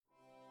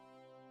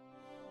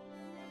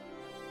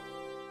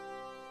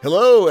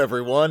Hello,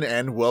 everyone,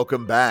 and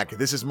welcome back.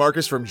 This is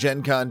Marcus from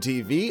Gen Con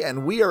TV,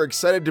 and we are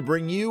excited to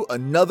bring you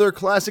another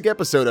classic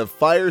episode of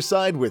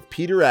Fireside with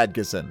Peter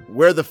Adkison,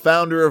 where the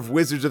founder of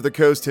Wizards of the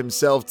Coast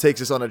himself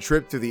takes us on a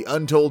trip through the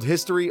untold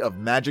history of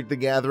Magic the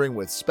Gathering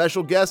with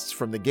special guests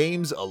from the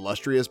game's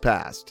illustrious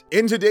past.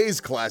 In today's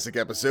classic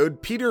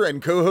episode, Peter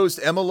and co-host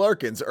Emma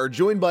Larkins are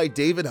joined by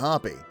David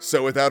Hoppe.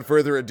 So without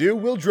further ado,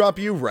 we'll drop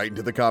you right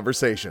into the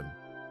conversation.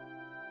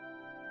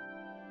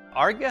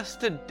 Our guest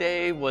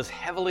today was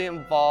heavily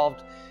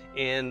involved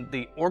in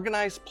the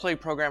organized play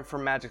program for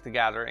Magic the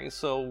Gathering.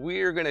 So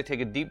we're going to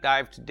take a deep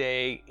dive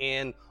today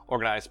in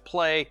organized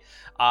play.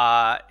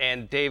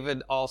 And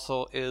David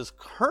also is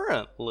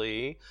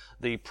currently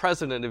the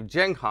president of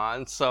Gen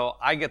Con. So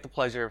I get the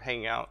pleasure of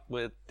hanging out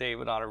with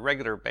David on a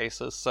regular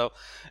basis. So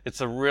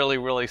it's a really,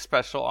 really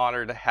special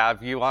honor to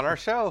have you on our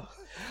show.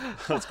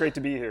 It's great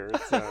to be here.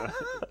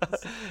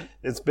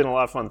 It's been a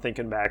lot of fun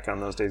thinking back on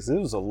those days. It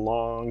was a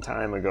long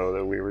time ago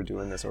that we were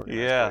doing this organized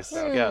play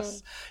stuff.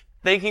 Yes.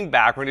 Thinking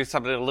back, we're going to do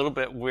something a little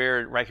bit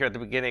weird right here at the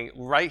beginning.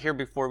 Right here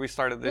before we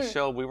started this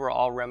show, we were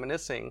all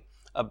reminiscing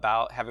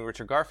about having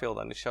Richard Garfield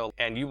on the show.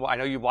 And I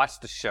know you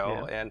watched the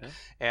show, and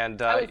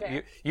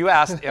you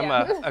asked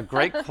Emma a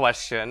great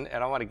question,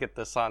 and I want to get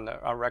this on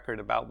record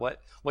about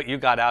what you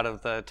got out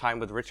of the time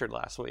with Richard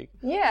last week.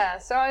 Yeah,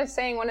 so I was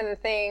saying one of the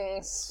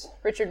things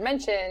Richard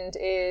mentioned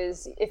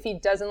is if he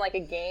doesn't like a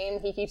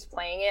game, he keeps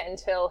playing it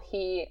until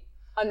he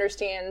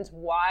understands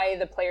why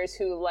the players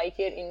who like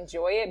it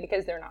enjoy it,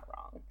 because they're not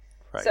wrong.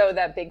 Right. So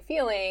that big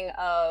feeling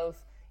of,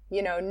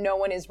 no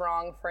one is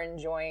wrong for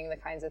enjoying the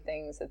kinds of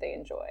things that they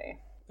enjoy.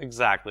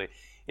 Exactly.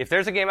 If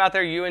there's a game out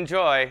there you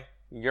enjoy,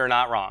 you're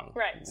not wrong.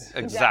 Right.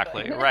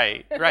 Exactly.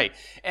 Right.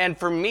 And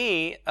for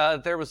me,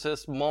 there was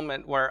this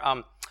moment where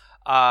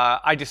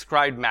I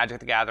described Magic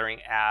the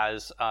Gathering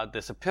as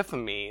this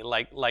epiphany,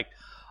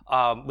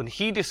 when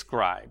he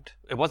described,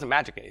 it wasn't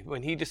Magic,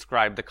 when he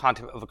described the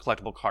content of a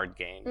collectible card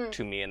game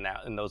to me in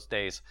those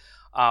days,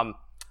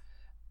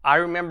 I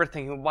remember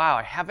thinking, wow,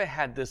 I haven't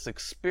had this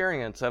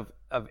experience of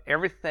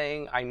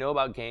everything I know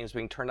about games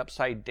being turned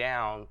upside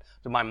down,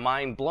 to my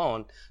mind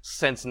blown,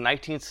 since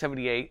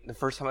 1978, the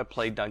first time I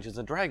played Dungeons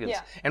 & Dragons.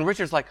 Yeah. And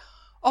Richard's like,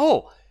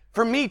 oh,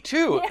 for me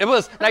too. Yeah. It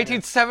was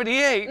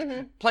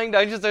 1978 playing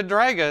Dungeons &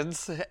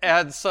 Dragons.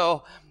 And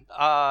so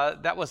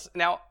that was,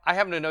 now I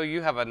happen to know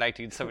you have a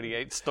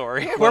 1978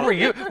 story. Where were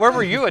you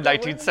in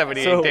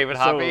 1978, David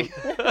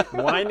Hoppe?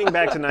 Winding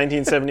back to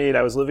 1978,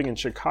 I was living in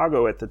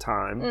Chicago at the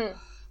time.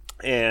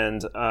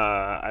 And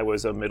I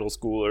was a middle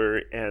schooler,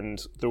 and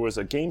there was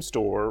a game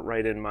store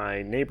right in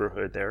my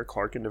neighborhood there,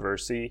 Clark and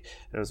Diversey.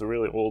 And it was a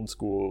really old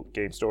school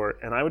game store.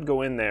 And I would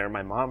go in there.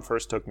 My mom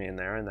first took me in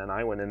there, and then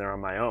I went in there on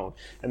my own.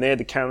 And they had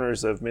the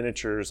counters of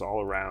miniatures all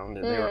around,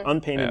 and they were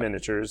unpainted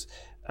miniatures.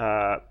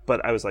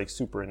 But I was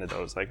super into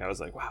those. I was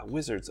like, wow,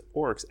 wizards,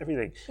 orcs,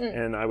 everything.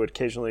 And I would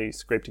occasionally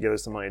scrape together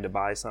some money to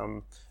buy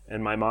some.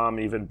 And my mom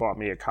even bought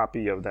me a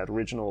copy of that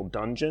original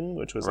Dungeon,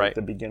 which was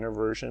the beginner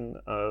version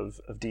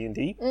of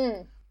D&D.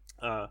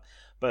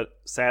 But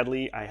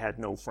sadly, I had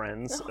no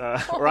friends. I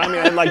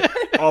had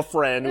a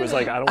friend who was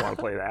like, I don't want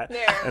to play that.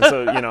 And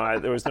so,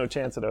 there was no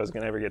chance that I was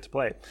going to ever get to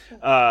play.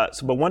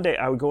 But one day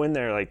I would go in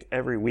there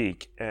every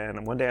week.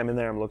 And one day I'm in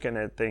there, I'm looking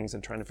at things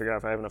and trying to figure out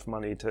if I have enough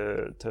money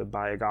to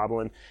buy a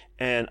goblin.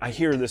 And I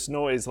hear this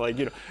noise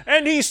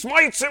and he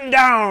smites him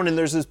down. And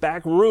there's this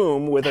back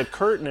room with a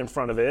curtain in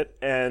front of it.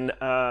 And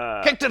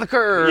kick to the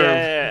curb.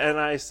 Yeah. And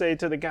I say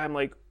to the guy, I'm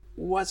like,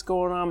 what's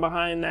going on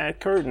behind that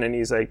curtain? And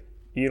he's like,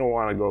 you don't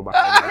want to go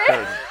behind that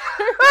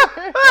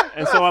curtain.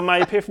 And so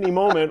my epiphany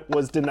moment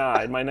was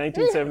denied. My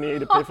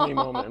 1978 epiphany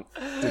moment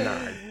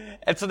denied.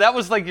 And so that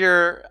was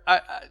your,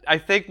 I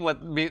think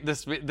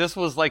this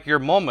was your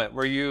moment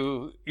where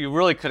you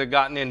really could have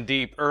gotten in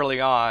deep early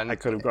on. I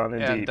could have gone in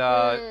deep.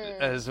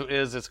 And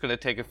it's going to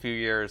take a few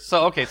years.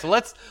 So, okay, so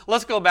let's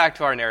go back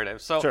to our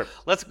narrative. So sure.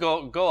 Let's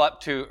go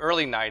up to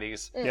early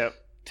 90s. Yep.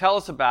 Tell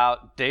us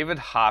about David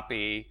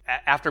Hoppe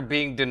after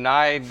being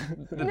denied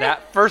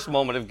that first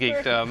moment of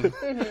geekdom.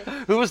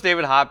 Who was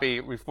David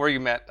Hoppe before you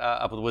met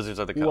up with Wizards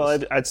of the Coast? Well,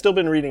 I'd still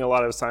been reading a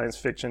lot of science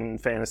fiction,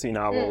 fantasy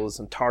novels,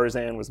 and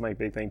Tarzan was my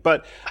big thing.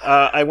 But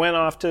I went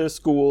off to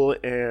school,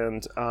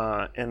 and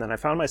then I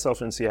found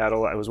myself in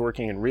Seattle. I was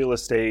working in real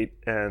estate,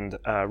 and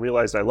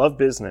realized I loved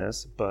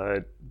business,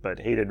 but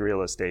hated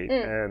real estate.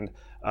 And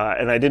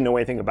I didn't know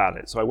anything about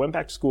it. So I went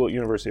back to school at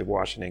University of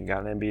Washington,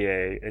 got an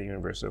MBA at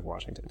University of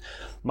Washington.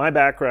 My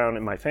background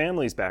and my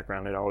family's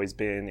background had always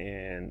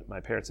been my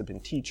parents had been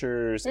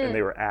teachers and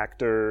they were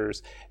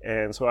actors.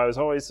 And so I was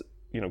always,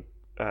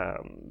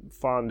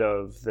 fond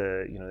of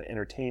the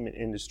entertainment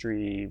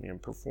industry,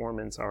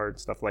 performance art,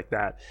 stuff like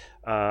that.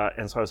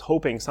 And so I was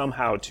hoping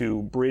somehow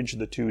to bridge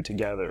the two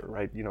together,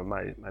 right?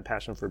 My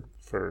passion for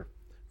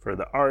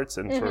the arts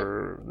and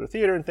for the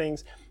theater and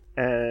things.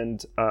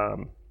 And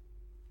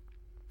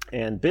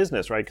and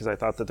business, right? Because I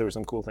thought that there were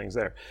some cool things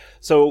there.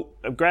 So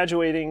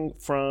graduating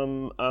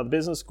from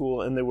business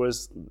school, and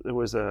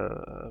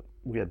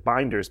we had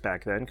binders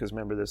back then, because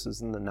remember this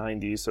is in the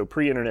 90s, so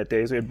pre-internet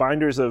days. We had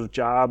binders of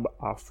job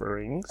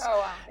offerings. Oh,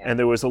 wow. Yeah. And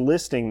there was a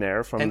listing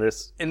there from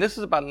this. And this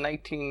is about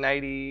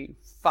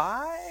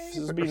 1995?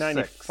 This would be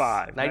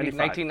 95.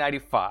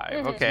 1995.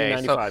 Mm-hmm. Okay.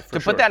 95 so for to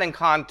sure. put that in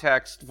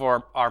context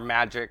for our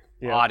Magic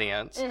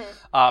audience,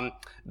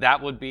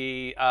 that would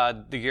be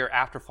the year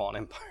after Fallen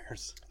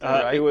Empires.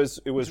 Right? It was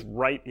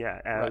right,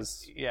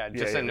 as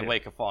just in the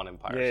wake of Fallen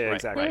Empires. Yeah, right,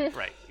 exactly.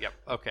 Right. Yep.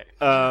 Okay.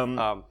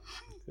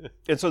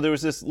 And so there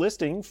was this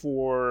listing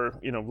for,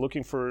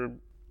 looking for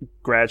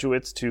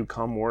graduates to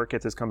come work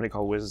at this company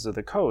called Wizards of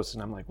the Coast,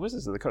 and I'm like,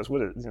 Wizards of the Coast,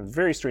 what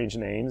very strange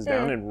names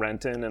down in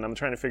Renton, and I'm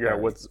trying to figure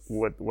out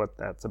what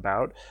that's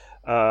about.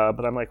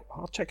 But I'm like,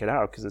 I'll check it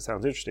out because it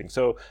sounds interesting.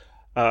 So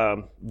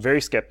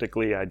very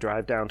skeptically, I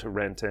drive down to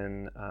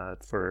Renton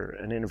for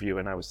an interview,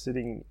 and I was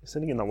sitting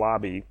in the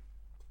lobby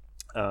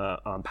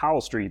on Powell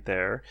Street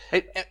there.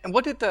 And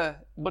what did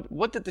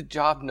the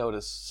job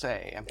notice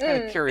say? I'm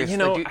kind of curious.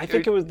 I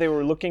think they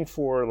were looking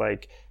for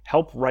like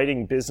help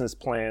writing business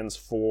plans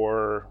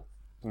for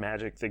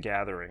Magic the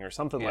Gathering or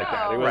something like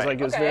that. It was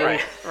right. it was Okay.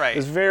 very it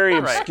was very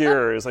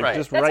obscure. It was like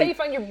just That's right. how you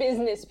find your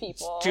business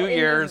people. 2 in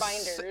years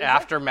these binders.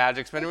 after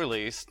Magic's been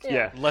released.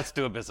 Yeah. Let's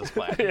do a business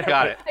plan.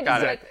 Got it. I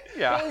Got just it. like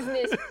Yeah.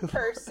 business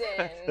person.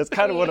 That's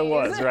kind of what it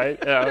was, please. right?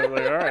 Yeah, I was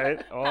like, all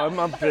right, I'm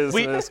a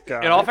business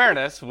guy. In all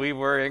fairness, we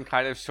were in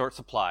kind of short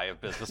supply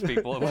of business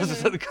people at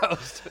Wizards of the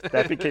Coast.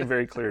 That became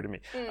very clear to me.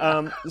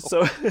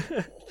 So,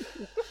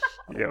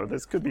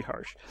 this could be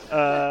harsh.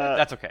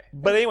 That's okay.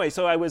 But anyway,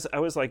 so I was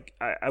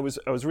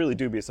really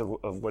dubious of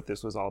what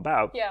this was all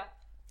about. Yeah.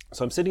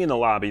 So I'm sitting in the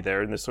lobby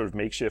there in this sort of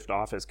makeshift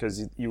office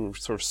because you were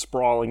sort of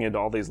sprawling into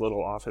all these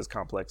little office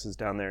complexes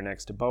down there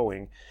next to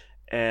Boeing.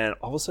 And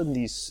all of a sudden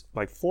these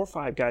like 4 or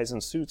 5 guys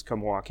in suits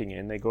come walking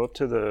in. They go up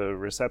to the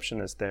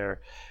receptionist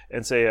there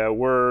and say,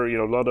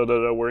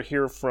 we're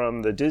here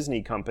from the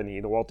Disney company,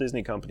 the Walt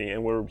Disney Company,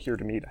 and we're here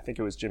to meet, I think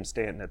it was Jim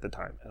Stanton at the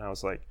time. And I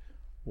was like,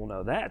 well,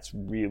 now that's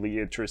really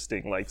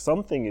interesting. Like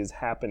something is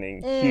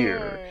happening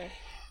here.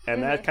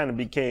 And that kind of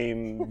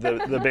became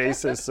the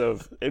basis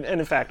of, and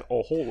in fact,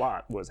 a whole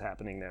lot was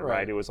happening there,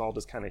 right? It was all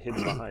just kind of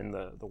hidden behind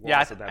the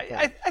walls at that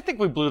point. I think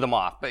we blew them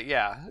off, but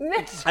yeah.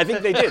 I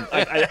think they did.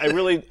 I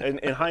really,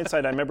 in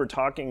hindsight, I remember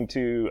talking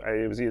to,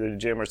 it was either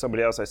Jim or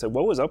somebody else. I said,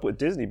 what was up with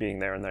Disney being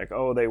there? And they're like,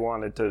 oh, they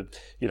wanted to,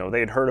 they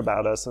had heard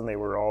about us and they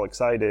were all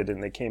excited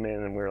and they came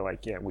in and we were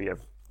like,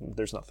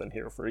 there's nothing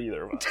here for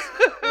either of us.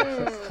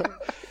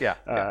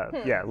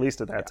 At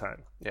least at that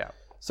time. Yeah.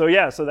 So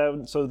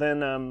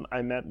then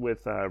I met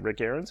with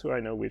Rick Ahrens, who I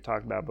know we've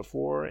talked about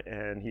before,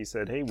 and he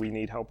said, hey, we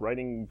need help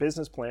writing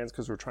business plans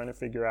because we're trying to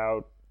figure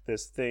out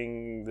this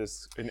thing,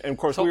 and of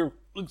course we were...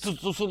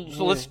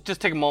 So let's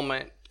just take a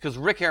moment, because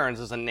Rick Ahrens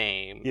is a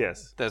name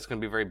Yes. that's going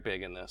to be very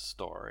big in this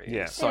story.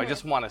 Yeah. So I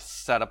just want to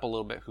set up a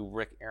little bit who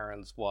Rick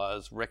Ahrens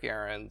was. Rick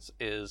Ahrens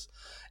is,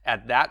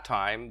 at that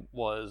time,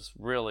 was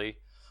really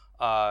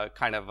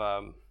kind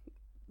of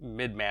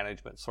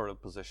mid-management sort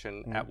of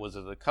position at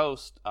Wizards of the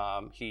Coast.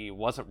 He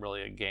wasn't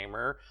really a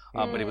gamer,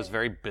 but he was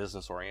very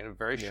business-oriented,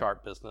 very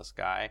sharp business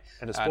guy.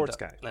 And a sports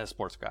guy. And a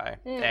sports guy.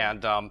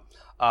 And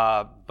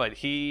but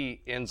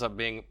he ends up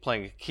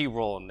playing a key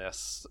role in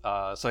this.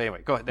 So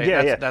anyway, go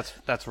ahead.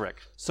 That's Rick.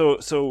 So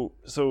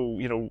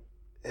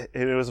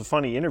it was a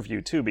funny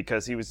interview too,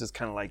 because he was just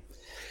kind of like,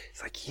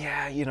 he's like,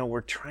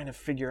 we're trying to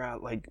figure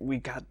out, like, we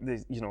got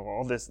this,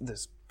 all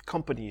this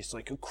company. It's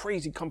like a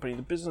crazy company.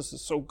 The business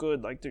is so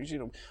good. Like there's,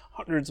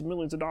 hundreds of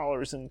millions of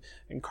dollars in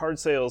card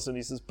sales. And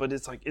he says, but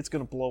it's like, it's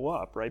going to blow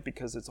up, right?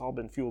 Because it's all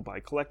been fueled by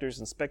collectors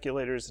and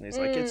speculators. And he's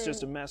like, it's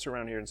just a mess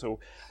around here. And so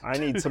I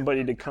need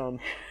somebody to come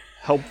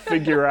help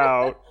figure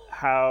out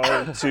how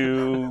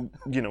to,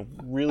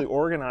 really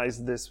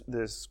organize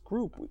this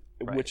group.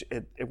 Right. Which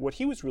what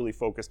he was really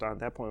focused on at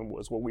that point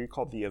was what we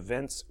called the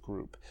events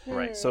group.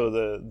 Right. So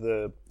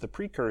the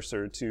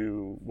precursor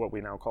to what we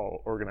now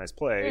call organized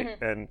play.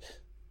 And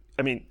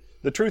I mean,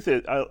 the truth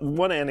is,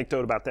 one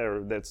anecdote about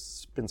that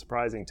that's been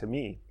surprising to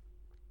me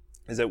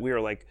is that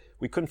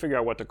we couldn't figure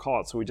out what to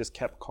call it, so we just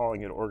kept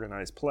calling it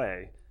organized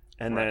play.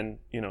 And then,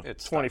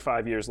 it's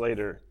 25 years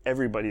later,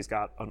 everybody's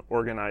got an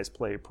organized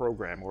play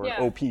program or an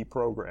OP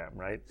program,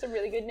 right? It's a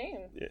really good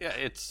name. Yeah,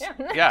 it's Do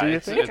you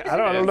think? I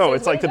don't know.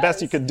 It's like the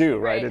best you could do,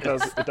 right? It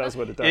does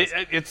what it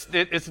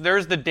does.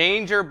 There's the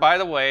danger. By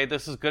the way,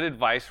 this is good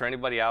advice for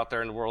anybody out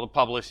there in the world of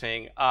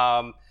publishing.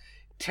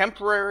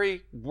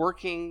 Temporary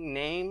working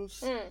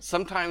names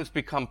sometimes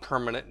become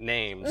permanent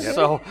names. Yep.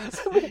 So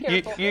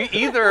you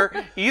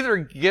either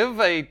give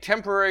a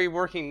temporary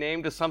working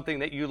name to something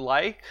that you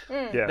like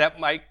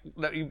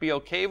that you'd be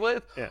okay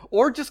with,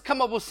 or just come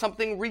up with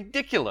something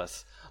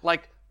ridiculous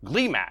like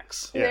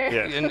Gleemax.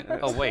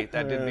 Oh wait,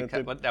 that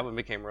that one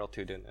became real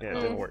too, didn't it? Yeah,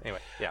 it didn't work.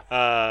 Anyway,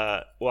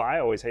 well, I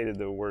always hated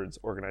the words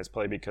organized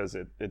play because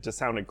it just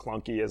sounded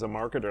clunky as a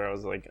marketer. I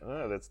was like,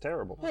 oh, that's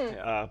terrible.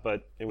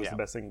 But it was the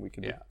best thing we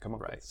could come up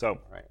with. So,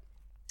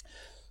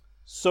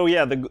 So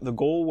yeah, the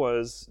goal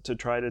was to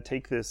try to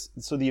take this.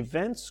 So the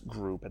events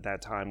group at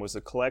that time was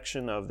a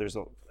collection of.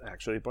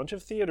 Actually a bunch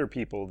of theater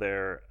people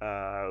there.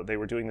 They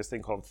were doing this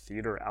thing called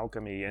Theater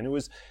Alchemy, and it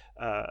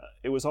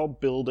was all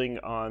building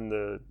on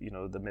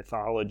the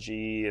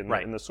mythology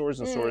and the swords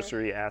and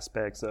sorcery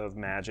aspects of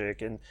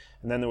Magic, and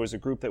then there was a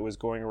group that was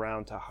going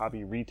around to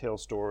hobby retail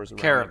stores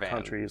around the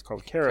country. It's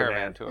called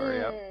Caravan Tour.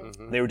 Yep.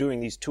 Mm-hmm. They were doing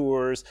these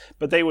tours,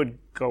 but they would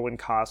go in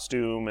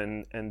costume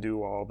and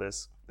do all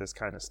this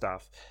kind of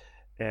stuff.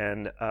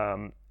 And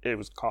it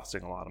was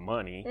costing a lot of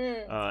money,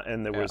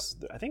 and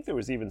I think there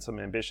was even some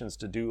ambitions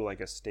to do like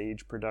a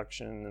stage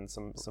production and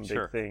some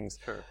big things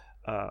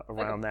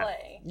around like a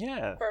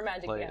play for a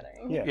Magic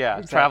Gathering. Yeah,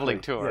 exactly.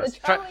 Traveling tours,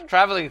 yes.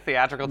 traveling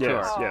theatrical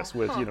tour. Yes,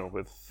 with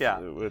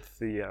with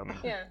the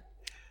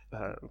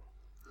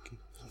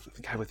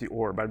the guy with the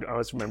orb. I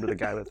always remember the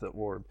guy with the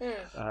orb.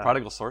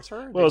 Prodigal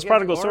Sorcerer? Well, it was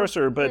Prodigal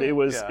Sorcerer, but it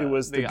was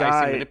the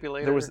guy. Icy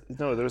Manipulator?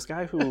 There was a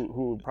guy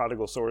who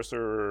Prodigal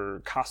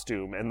Sorcerer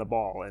costume and the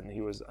ball, and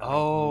he was.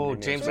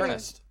 James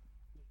Ernest.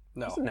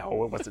 No,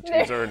 it wasn't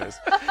James Ernest.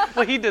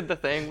 Well, he did the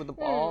thing with the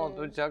ball,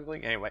 the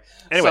juggling. Anyway,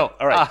 all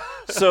right.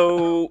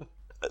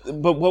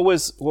 But what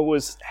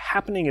was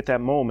happening at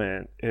that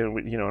moment, and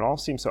it all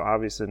seems so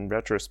obvious in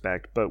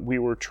retrospect, but we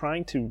were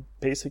trying to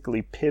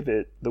basically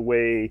pivot the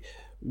way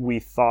we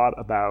thought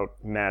about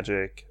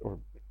Magic, or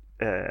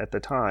at the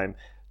time,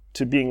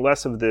 to being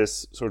less of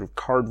this sort of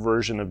card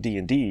version of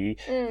D&D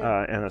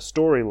and a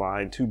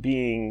storyline, to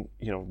being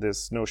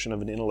this notion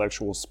of an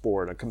intellectual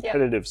sport, a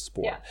competitive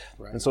sport. Yeah.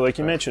 Right. And so, like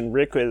you mentioned,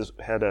 Rick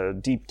had a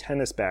deep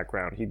tennis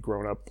background. He'd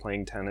grown up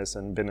playing tennis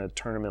and been a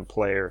tournament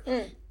player.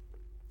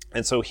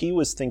 And so he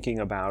was thinking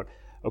about,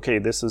 okay,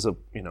 this is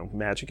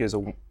Magic is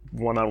a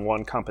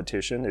one-on-one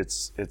competition.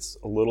 It's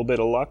a little bit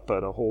of luck,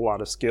 but a whole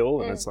lot of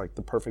skill, and it's like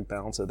the perfect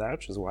balance of that,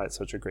 which is why it's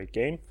such a great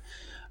game.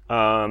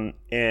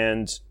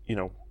 And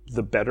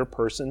the better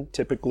person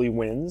typically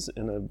wins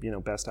in a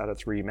best out of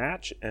 3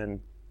 match, and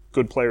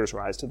good players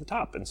rise to the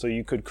top. And so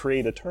you could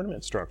create a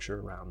tournament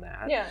structure around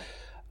that. Yeah.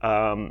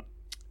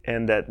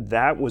 And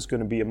that was going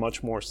to be a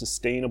much more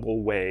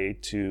sustainable way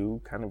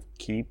to kind of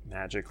keep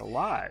Magic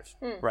alive.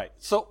 Right.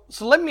 So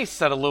let me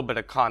set a little bit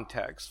of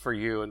context for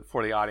you and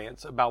for the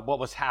audience about what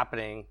was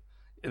happening,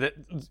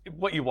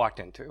 what you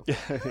walked into,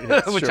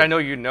 which I know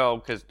you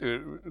know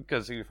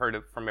because you've heard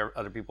it from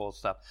other people's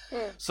stuff.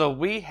 So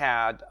we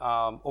had,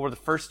 over the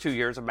first 2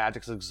 years of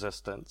Magic's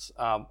existence,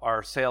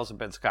 our sales have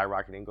been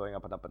skyrocketing, going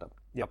up and up and up,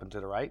 up and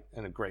to the right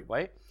in a great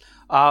way.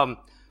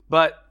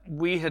 But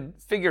we had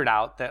figured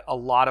out that a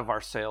lot of our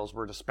sales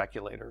were to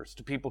speculators,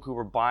 to people who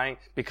were buying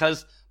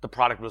because the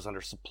product was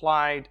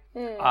undersupplied.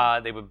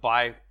 They would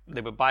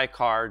buy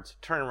cards,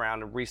 turn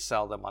around and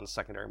resell them on the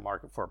secondary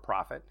market for a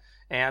profit.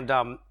 And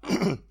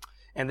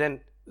and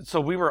then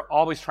so we were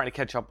always trying to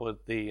catch up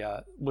with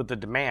the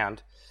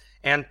demand,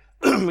 and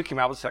we came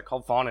out with a set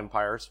called Fallen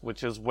Empires,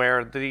 which is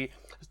where the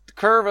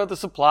curve of the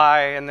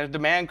supply and the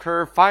demand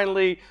curve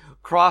finally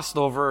crossed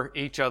over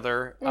each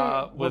other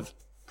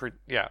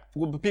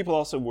Well, but people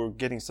also were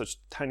getting such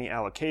tiny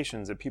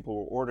allocations that people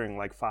were ordering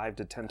like 5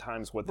 to 10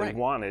 times what they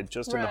wanted,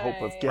 just in the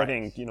hope of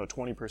getting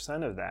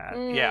 20% of that.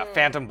 Yeah,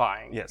 phantom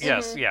buying.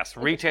 Yes.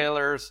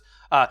 Retailers,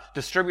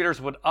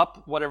 distributors would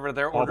up whatever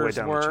their orders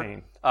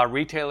were.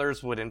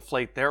 Retailers would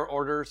inflate their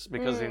orders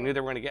because they knew they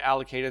were going to get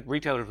allocated.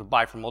 Retailers would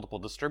buy from multiple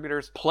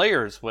distributors.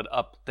 Players would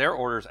up their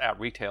orders at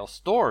retail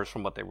stores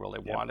from what they really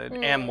wanted,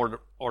 and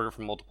more order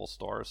from multiple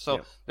stores.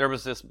 So there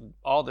was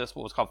what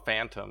was called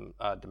phantom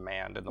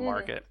demand in the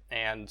market.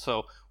 And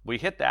so we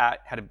hit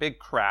that, had a big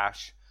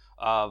crash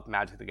of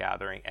Magic the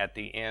Gathering at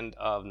the end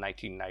of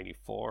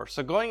 1994.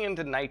 So going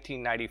into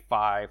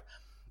 1995,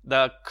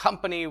 the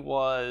company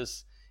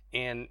was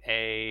in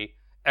a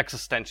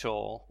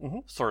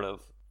existential sort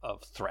of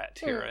threat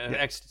here, an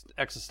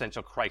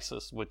existential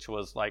crisis, which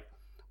was like,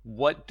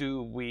 what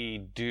do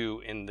we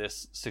do in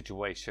this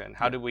situation?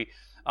 How do we...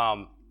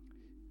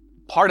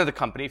 part of the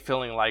company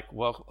feeling like,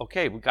 well,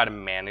 okay, we've got to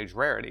manage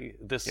rarity.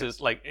 This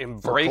is like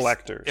embrace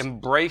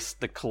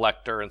the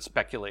collector and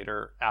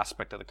speculator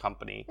aspect of the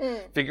company.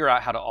 Figure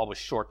out how to always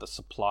short the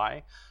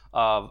supply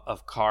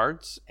of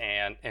cards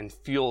and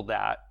fuel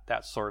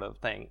that sort of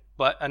thing.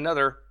 But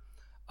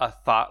a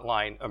thought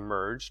line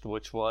emerged,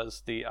 which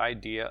was the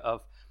idea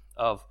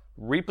of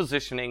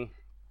repositioning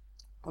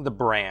the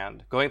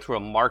brand, going through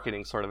a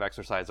marketing sort of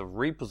exercise of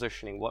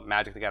repositioning what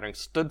Magic the Gathering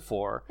stood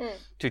for,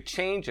 to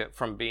change it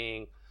from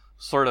being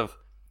sort of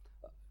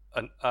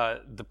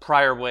the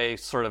prior way,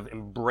 sort of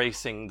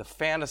embracing the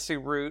fantasy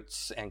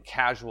roots and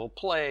casual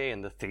play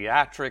and the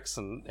theatrics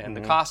and the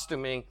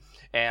costuming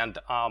and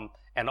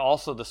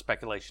also the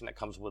speculation that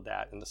comes with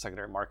that in the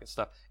secondary market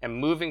stuff, and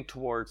moving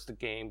towards the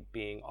game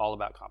being all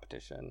about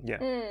competition.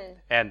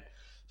 And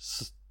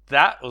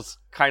that was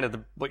kind of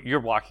what you're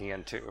walking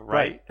into,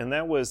 right? And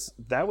that was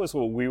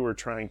what we were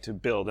trying to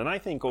build. And I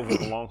think over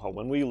the long haul,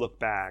 when we look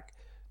back,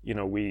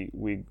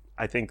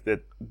 I think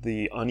that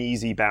the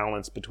uneasy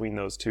balance between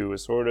those two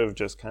is sort of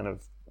just kind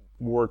of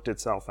worked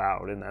itself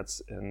out, and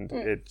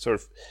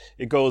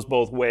it goes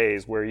both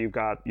ways, where you've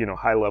got, you know,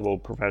 high level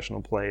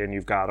professional play, and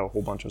you've got a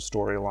whole bunch of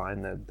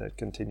storyline that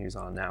continues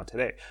on now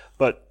today.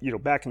 But, you know,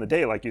 back in the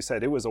day, like you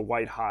said, it was a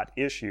white hot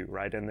issue,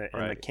 right? And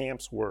the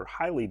camps were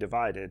highly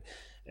divided.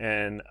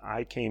 And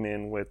I came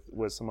in with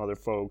some other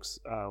folks.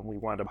 We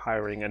wound up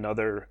hiring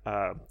another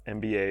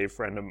MBA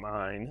friend of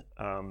mine.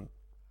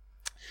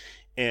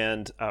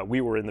 And we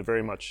were in the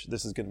very much,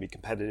 this is going to be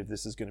competitive,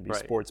 this is going to be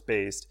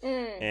sports-based.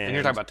 And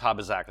you're talking about Todd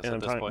Bazakis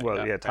at this point.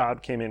 Well,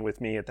 Todd came in with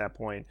me at that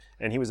point,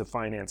 and he was a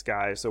finance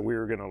guy, so we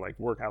were going to like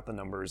work out the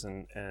numbers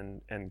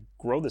and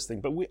grow this thing.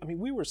 But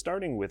we were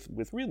starting with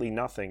really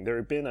nothing. There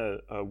had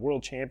been a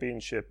world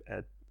championship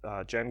at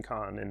Gen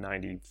Con in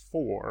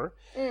 '94.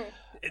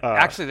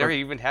 Actually, there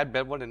even had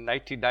been one in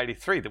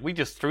 1993 that we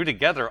just threw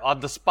together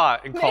on the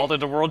spot and called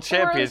it a world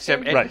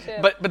championship.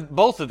 But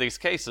both of these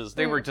cases,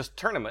 they were just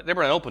tournament. They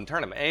were an open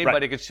tournament.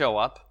 Anybody could show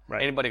up.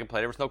 Anybody could play.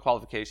 There was no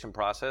qualification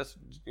process.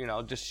 You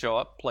know, just show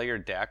up, play your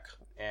deck.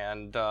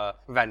 And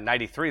in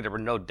 '93, there were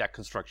no deck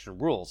construction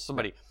rules.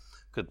 Somebody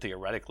could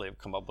theoretically have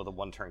come up with a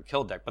one-turn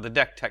kill deck, but the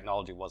deck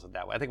technology wasn't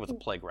that way. I think it was a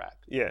Plague Rat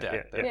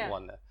deck that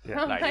won the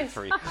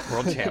 '93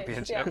 World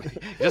Championship.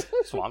 Just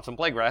swamps and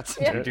Plague Rats.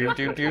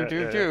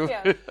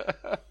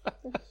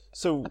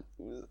 So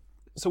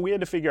we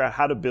had to figure out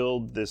how to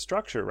build this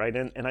structure, right?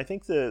 And I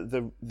think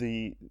the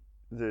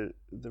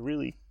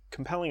really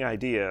compelling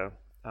idea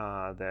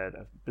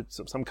that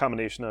some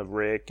combination of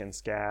Rick and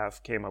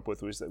Scaff came up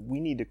with was that we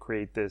need to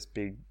create this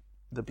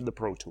the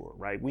Pro Tour,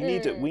 right? We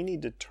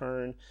need to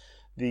turn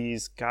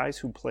these guys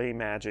who play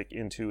Magic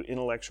into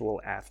intellectual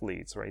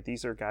athletes, right?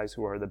 These are guys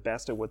who are the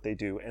best at what they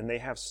do, and they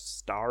have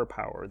star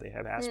power. They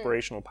have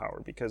aspirational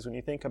power, because when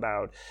you think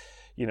about,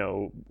 you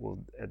know, well,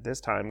 at this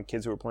time,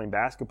 kids who were playing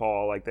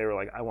basketball, like they were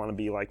like, I want to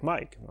be like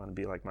Mike. I want to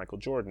be like Michael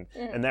Jordan.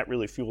 And that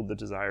really fueled the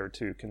desire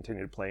to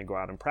continue to play and go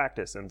out and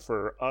practice. And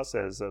for us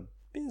as a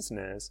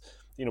business,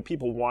 you know,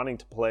 people wanting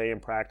to play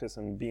and practice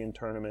and be in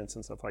tournaments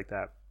and stuff like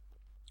that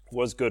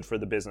was good for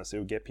the business. It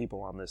would get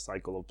people on this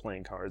cycle of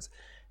playing cards.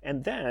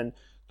 And then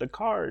the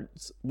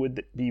cards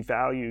would be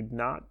valued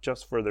not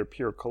just for their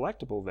pure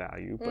collectible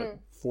value, but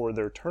for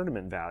their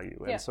tournament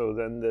value. And so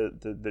then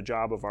the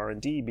job of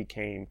R&D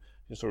became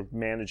sort of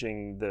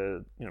managing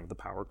the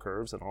power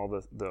curves and all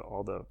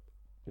the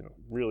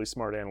really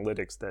smart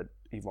analytics that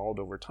evolved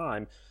over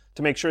time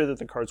to make sure that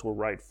the cards were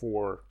right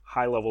for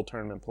high level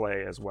tournament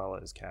play as well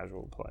as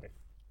casual play.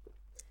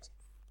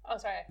 Oh,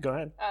 sorry. Go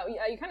ahead.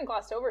 You kind of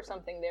glossed over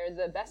something there.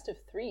 The best of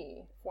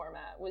three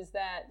format,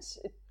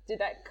 did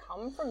that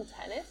come from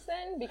tennis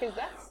then? Because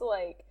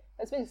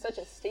that's been such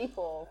a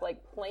staple of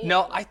like playing.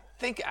 No, I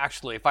think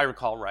actually, if I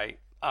recall right,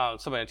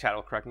 somebody in the chat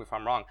will correct me if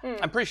I'm wrong.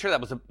 I'm pretty sure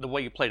that was the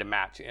way you played a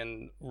match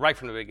right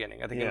from the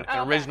beginning. I think in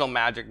original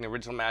Magic,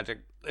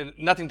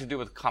 nothing to do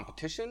with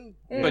competition,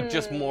 but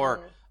just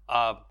more.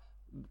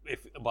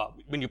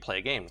 When you play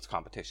a game, it's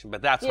competition,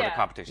 but that's sort of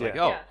competition.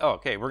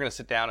 Okay, we're going to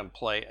sit down and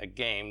play a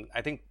game.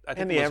 I think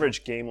the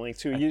average game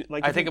length too.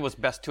 I think it was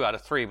best 2 out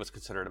of 3 was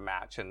considered a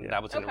match, and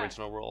that was in the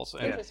original rules.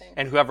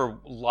 And whoever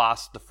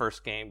lost the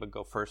first game would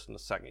go first in the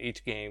second.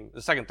 Each game,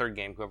 the second, third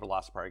game, whoever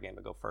lost the prior game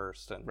would go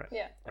first, and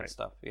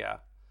stuff. Yeah.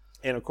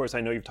 And of course,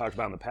 I know you've talked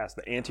about in the past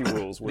the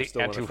anti-rules were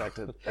still in effect.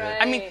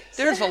 I mean,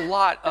 there's a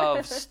lot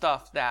of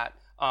stuff that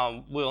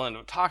we'll end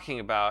up talking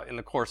about in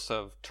the course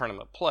of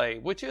tournament play,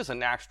 which is a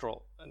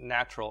natural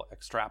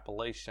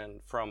extrapolation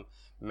from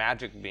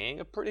Magic being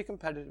a pretty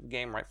competitive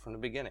game right from the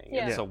beginning.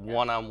 It's a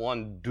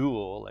one-on-one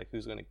duel, like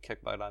who's going to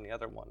kick butt on the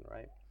other one,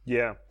 right?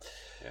 Yeah.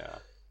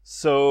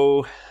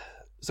 So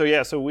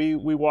we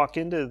walk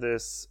into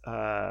this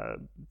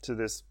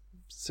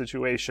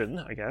situation,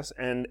 I guess,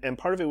 and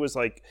part of it was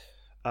like,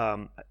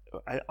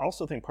 I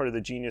also think part of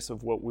the genius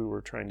of what we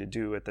were trying to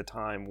do at the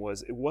time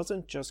was it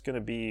wasn't just going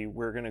to be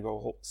we're going to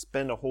go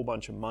spend a whole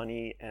bunch of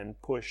money and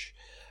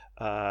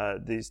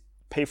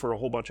pay for a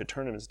whole bunch of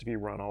tournaments to be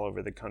run all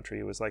over the country.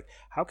 It was like,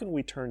 how can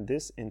we turn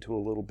this into a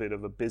little bit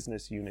of a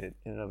business unit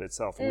in and of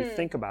itself? And we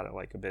think about it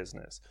like a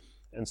business.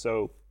 And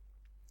so,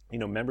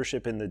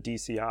 membership in the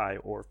DCI,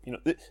 or,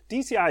 the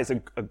DCI is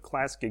a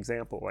classic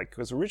example, like,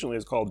 because originally it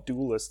was called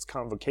Duelists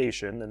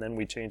Convocation, and then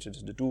we changed it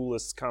to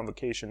Duelists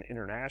Convocation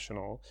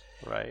International.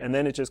 Right. And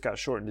then it just got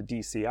shortened to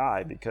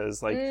DCI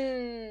because, like,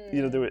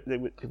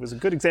 it was a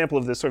good example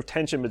of this sort of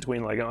tension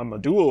between, like, I'm a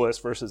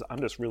duelist versus I'm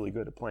just really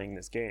good at playing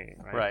this game.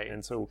 Right.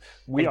 And so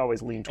we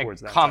always lean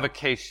towards that.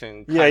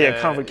 Convocation.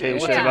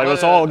 Convocation. Like,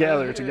 let's all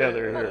gather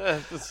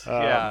together.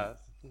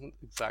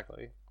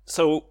 Exactly.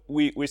 So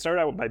we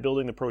started out by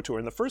building the Pro Tour,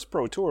 and the first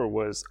Pro Tour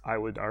was, I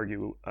would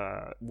argue,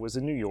 was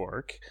in New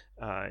York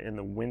in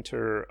the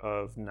winter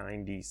of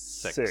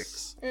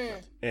 '96,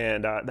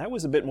 and that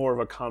was a bit more of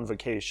a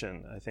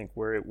convocation, I think,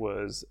 where it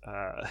was,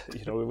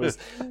 it was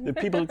the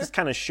people just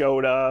kind of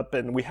showed up,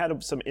 and we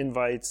had some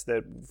invites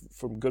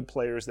from good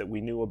players that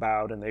we knew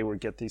about, and they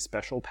would get these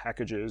special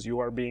packages. You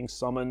are being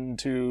summoned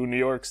to New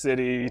York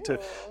City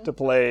to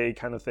play,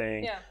 kind of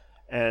thing. Yeah.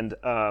 And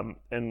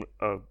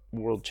a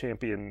world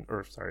champion,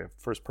 a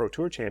first Pro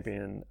Tour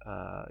champion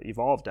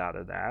evolved out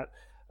of that.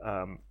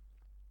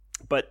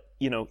 But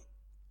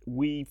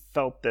we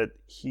felt that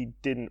he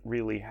didn't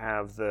really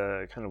have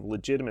the kind of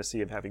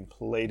legitimacy of having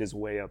played his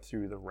way up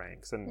through the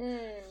ranks.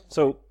 And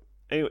so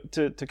anyway,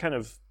 to kind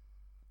of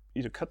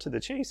cut to the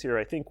chase here,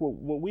 I think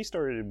what we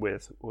started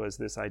with was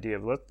this idea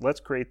of let's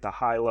create the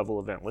high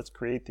level event. Let's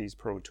create these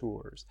pro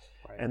tours.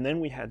 Right. And then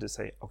we had to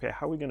say, okay,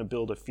 how are we going to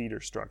build a feeder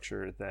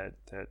structure that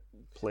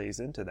plays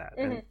into that?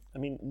 And I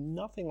mean,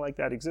 nothing like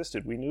that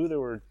existed. We knew there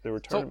were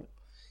tournaments.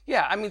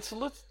 Yeah, I mean,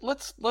 so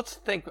let's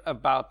think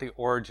about the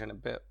origin a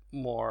bit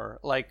more,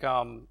 like which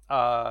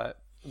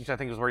I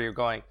think is where you're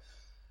going.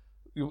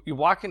 You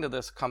walk into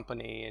this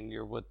company and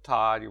you're with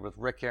Todd, you're with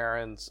Rick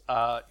Aarons.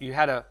 You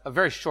had a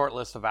very short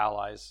list of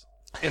allies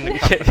in the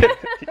company,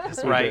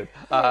 Yes, right?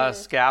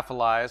 Scaff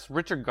allies,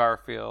 Richard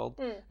Garfield,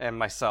 and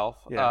myself.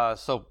 Yeah.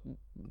 So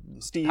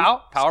Steve,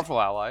 powerful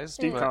allies.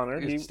 Steve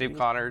Connor, Steve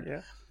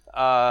Connor.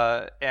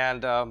 Yeah.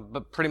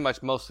 But pretty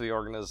much most of the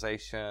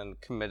organization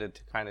committed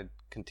to kind of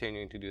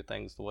continuing to do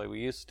things the way we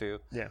used to.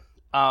 Yeah.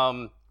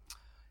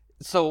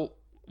 So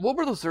what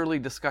were those early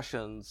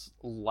discussions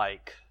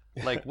like?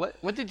 Like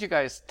what did you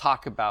guys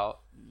talk about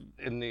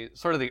in the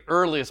sort of the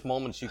earliest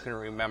moments you can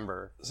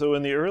remember? So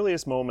in the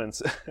earliest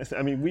moments,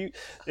 I mean,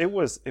 it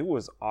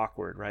was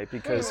awkward, right?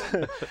 Because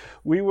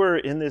we were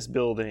in this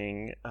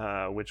building,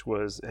 which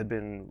had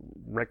been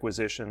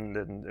requisitioned,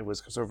 and it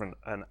was sort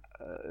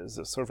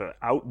of an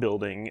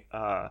outbuilding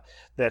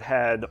that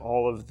had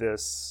all of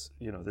this,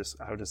 this,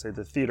 how to say,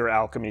 the theater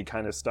alchemy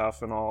kind of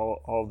stuff, and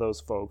all of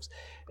those folks,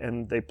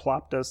 and they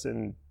plopped us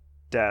in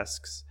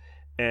desks.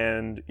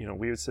 And,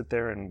 we would sit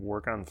there and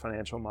work on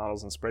financial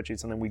models and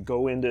spreadsheets. And then we'd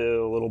go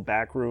into a little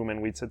back room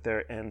and we'd sit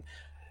there and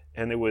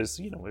it was,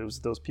 it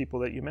was those people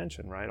that you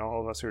mentioned, right? All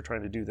of us who are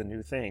trying to do the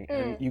new thing.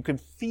 And you could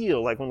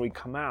feel like when we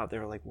come out, they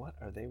were like, what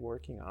are they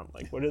working on?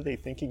 Like, what are they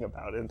thinking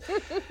about? And,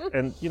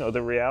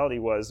 the reality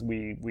was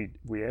we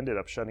ended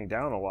up shutting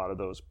down a lot of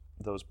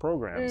those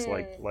programs,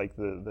 like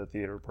the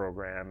theater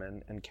program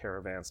and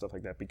Caravan, stuff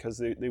like that, because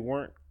they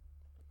weren't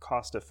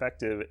cost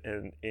effective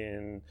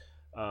in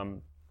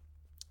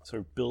sort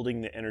of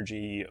building the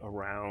energy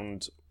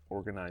around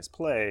organized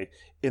play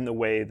in the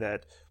way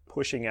that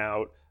pushing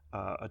out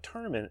a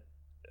tournament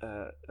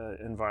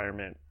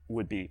environment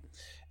would be.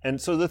 And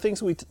so the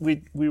things we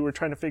were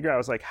trying to figure out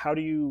was like, how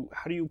do you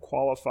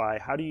qualify?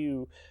 How do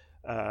you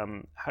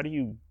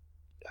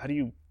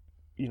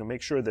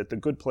make sure that the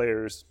good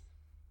players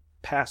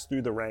pass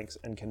through the ranks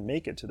and can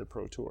make it to the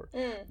Pro Tour?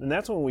 And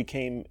that's when we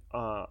came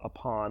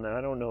upon, and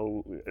I don't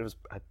know,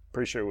 I'm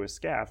pretty sure it was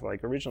Scaff,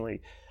 like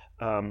originally,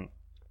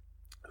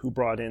 who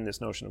brought in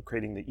this notion of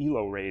creating the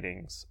ELO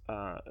ratings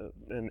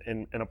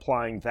and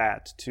applying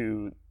that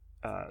to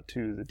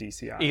the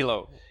DCI.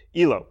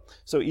 ELO.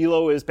 So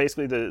ELO is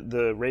basically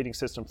the rating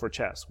system for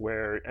chess,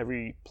 where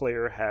every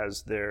player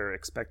has their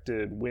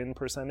expected win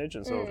percentage,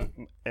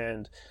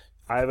 and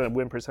I have a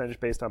win percentage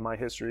based on my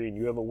history, and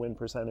you have a win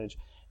percentage,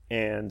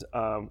 and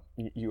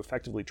you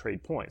effectively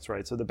trade points,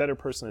 right? So the better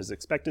person is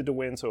expected to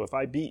win. So if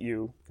I beat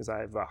you, because I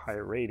have a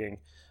higher rating,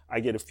 I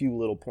get a few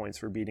little points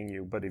for beating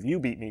you. But if you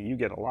beat me, you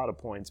get a lot of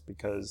points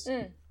because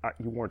you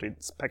weren't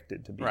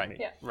expected to beat me.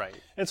 Yeah. Right.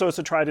 And so it's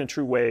a tried and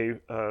true way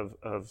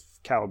of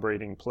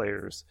calibrating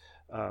players.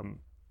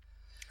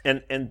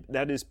 And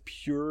that is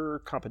pure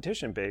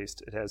competition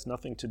based. It has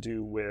nothing to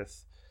do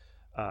with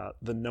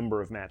the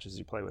number of matches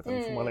you play with.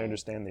 And from what I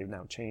understand, they've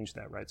now changed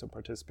that, right? So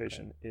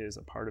participation is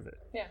a part of it.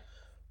 Yeah.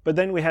 But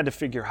then we had to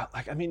figure out,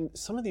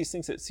 some of these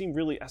things that seem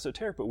really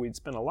esoteric, but we'd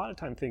spend a lot of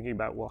time thinking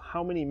about, well,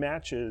 how many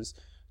matches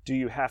do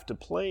you have to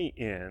play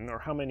in, or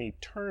how many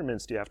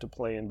tournaments do you have to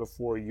play in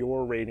before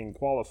your rating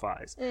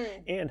qualifies?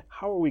 And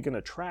how are we going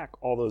to track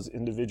all those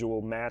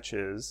individual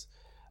matches?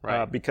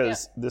 Right.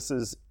 Because this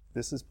is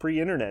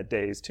pre-internet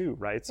days too,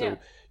 right? So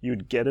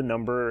you'd get a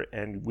number,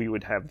 and we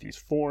would have these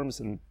forms,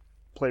 and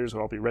players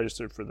would all be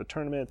registered for the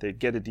tournament. They'd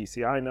get a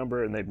DCI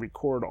number, and they'd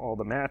record all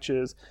the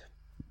matches.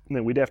 And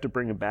then we'd have to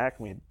bring them back,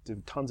 and we'd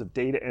do tons of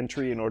data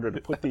entry in order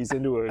to put these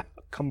into a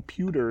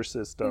computer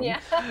system,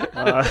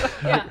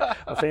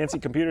 a fancy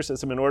computer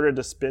system, in order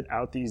to spit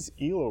out these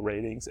ELO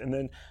ratings. And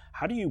then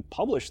how do you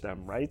publish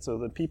them, right? So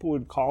that people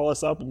would call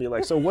us up and be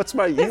like, so what's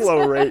my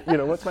ELO rate?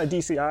 What's my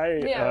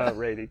DCI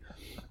rating?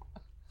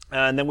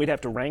 And then we'd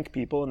have to rank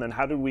people, and then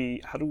how do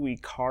we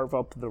carve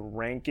up the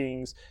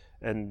rankings?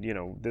 And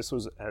this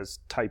was as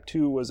Type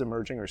 2 was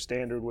emerging or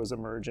Standard was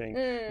emerging,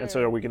 and so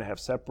are we going to have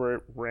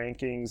separate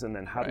rankings? And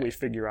then how do we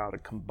figure out a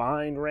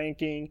combined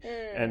ranking?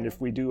 And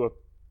if we do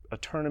a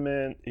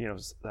tournament,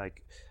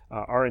 like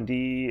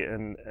R&D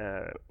and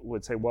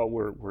would say, well,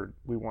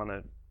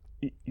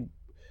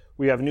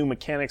 we have new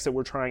mechanics that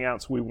we're trying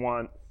out, so we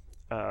want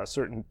a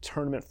certain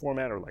tournament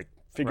format, or like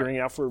figuring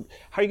out how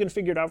are you going to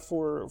figure it out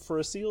for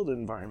a seeled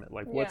environment?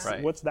 Like what's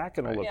that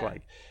going to look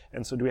like?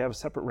 And so do we have a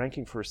separate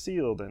ranking for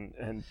seeled?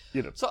 And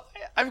So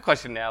I have a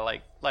question now.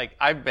 I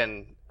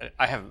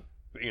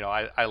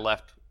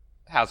left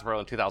Hasbro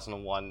in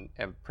 2001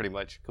 and pretty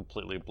much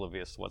completely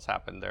oblivious to what's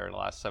happened there in the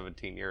last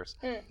 17 years.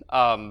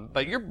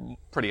 But you're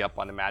pretty up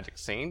on the Magic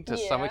scene to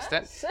some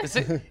extent. Is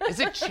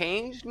it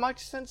changed much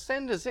since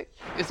then? Is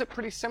it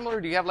pretty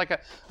similar? Do you have like a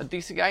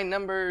DCI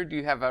number? Do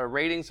you have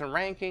ratings and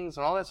rankings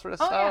and all that sort of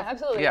stuff? Yeah,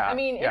 absolutely. Yeah, I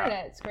mean, yeah.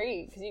 internet's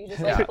great because you can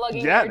just like plug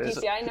in your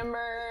DCI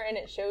number and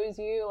it shows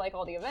you like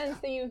all the events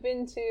that you've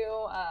been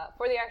to.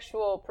 For the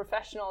actual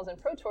professionals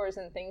and Pro Tours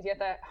and things, you have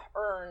to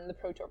earn the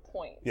Pro Tour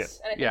points. Yes.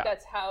 And I think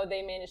that's how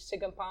they managed to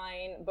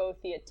combine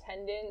both the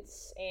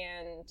attendance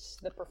and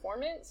the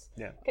performance.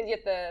 Yeah. Because you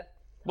have to.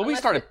 Well, we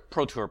started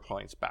Pro Tour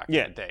points back in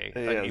the day.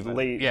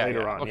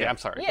 Later on. Okay, I'm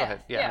sorry. Go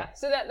ahead. Yeah.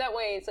 So that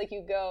way, it's like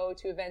you go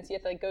to events, you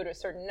have to like go to a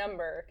certain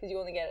number because you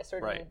only get a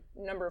certain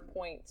number of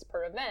points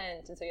per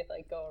event, and so you have to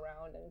like go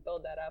around and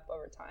build that up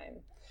over time.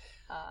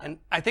 And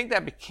I think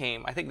that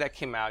came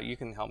out. You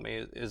can help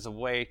me. Is a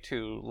way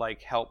to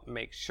like help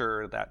make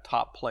sure that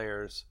top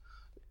players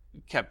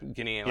kept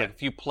getting in. Like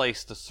if you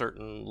placed a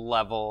certain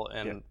level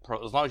and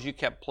as long as you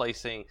kept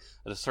placing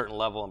at a certain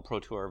level in Pro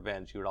Tour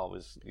events, you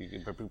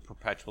could be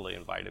perpetually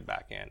invited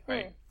back in,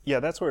 right? Yeah,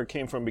 that's where it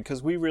came from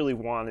because we really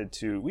wanted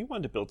to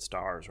build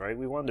stars, right?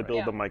 We wanted to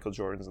build the Michael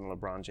Jordans and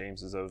LeBron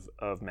Jameses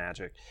of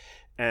Magic.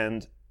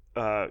 And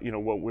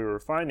what we were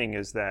finding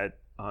is that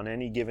on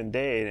any given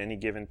day, in any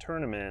given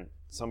tournament,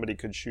 somebody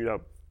could shoot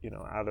up,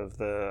 out of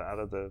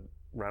the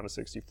round of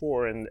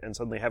 64 and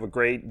suddenly have a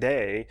great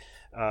day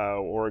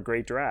or a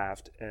great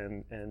draft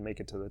and make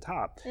it to the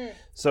top.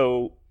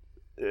 So,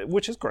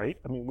 which is great.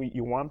 I mean,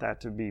 you want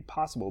that to be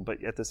possible,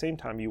 but at the same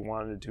time, you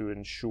wanted to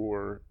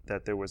ensure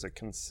that there was a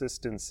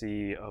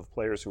consistency of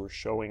players who were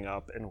showing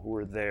up and who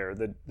were there,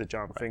 the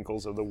John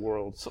Finkels of the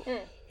world. So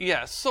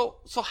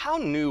how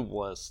new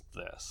was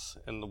this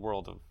in the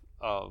world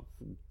of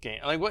game?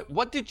 Like,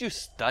 what did you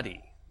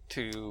study?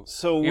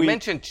 You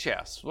mentioned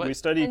chess. We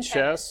studied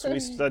chess.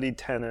 We studied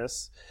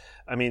tennis.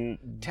 I mean,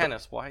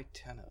 tennis. Why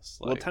tennis?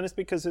 Well, tennis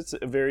because it's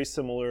a very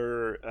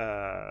similar.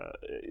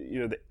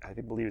 I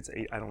believe it's.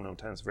 I don't know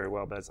tennis very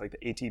well, but it's like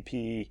the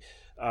ATP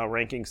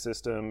ranking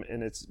system,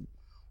 and it's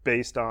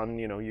based on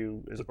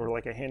or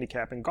like a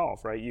handicap in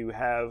golf, right? You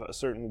have a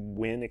certain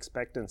win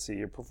expectancy,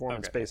 your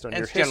performance based on your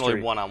history. It's generally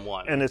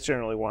one-on-one. And it's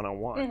generally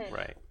one-on-one,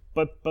 right?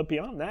 But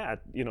beyond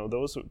that,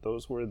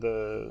 those were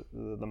the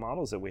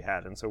models that we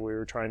had, and so we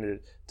were trying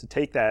to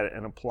take that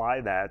and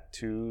apply that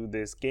to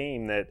this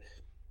game that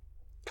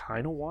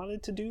kind of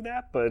wanted to do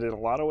that, but in a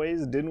lot of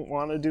ways didn't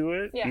want to do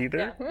it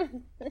either.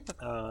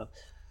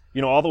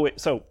 All the way.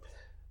 So,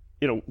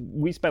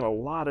 we spent a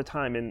lot of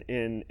time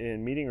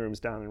in meeting rooms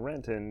down in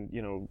Renton,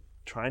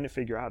 trying to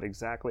figure out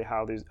exactly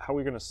how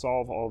we're going to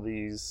solve all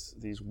these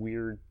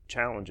weird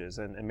challenges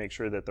and make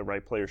sure that the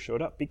right players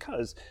showed up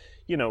because,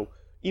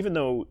 even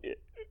though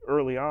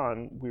early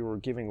on we were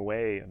giving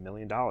away $1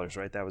 million,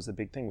 right? That was the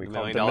big thing. We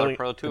called it the $1 Million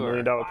Pro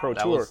Tour.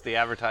 That was the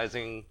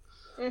advertising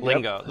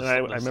lingo. And I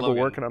remember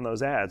working on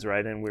those ads,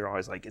 right? And we were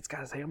always like, it's got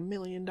to say $1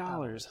 million,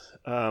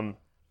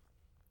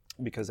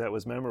 because that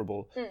was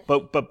memorable.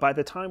 But by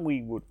the time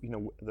we would,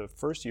 the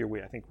first year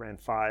we I think ran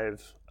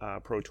 5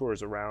 Pro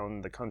Tours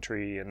around the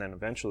country, and then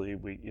eventually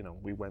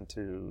we went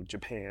to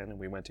Japan and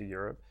we went to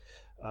Europe.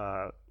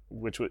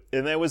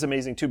 And that was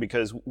amazing too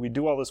because we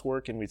do all this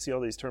work and we'd see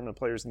all these tournament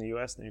players in the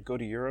U.S. and you go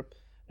to Europe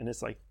and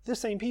it's like the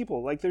same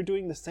people, like they're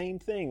doing the same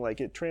thing, like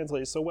it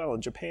translates so well.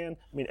 In Japan,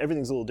 I mean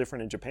everything's a little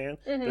different in Japan,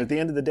 but at the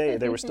end of the day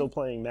they were still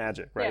playing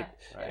Magic, right?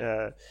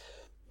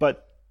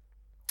 But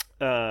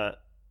 $1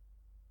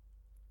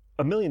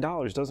 million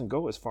doesn't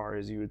go as far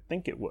as you would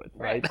think it would,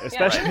 right?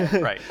 Especially,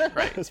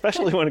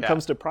 especially when it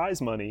comes to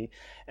prize money.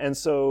 And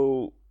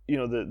so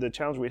the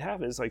challenge we'd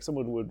have is like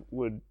someone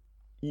would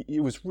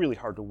it was really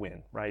hard to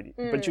win, right?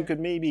 But you could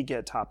maybe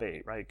get top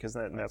 8, right? Because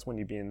that's when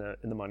you'd be in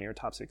the money, or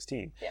top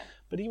 16. Yeah.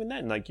 But even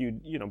then, like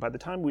by the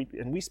time we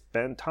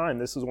spent time,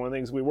 this is one of the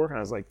things we work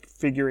on is like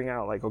figuring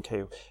out like,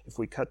 okay, if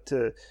we cut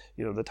to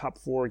the top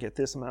 4 get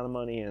this amount of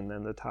money, and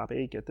then the top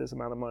 8 get this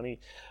amount of money,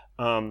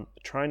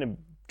 trying to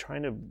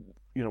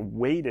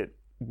weight it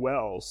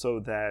well so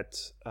that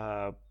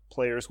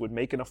players would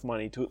make enough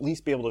money to at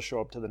least be able to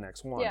show up to the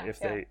next one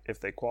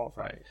if they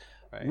qualify.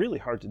 Right. Really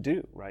hard to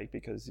do, right?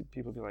 Because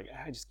people be like,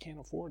 I just can't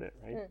afford it,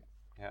 right?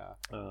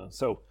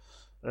 So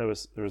there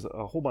was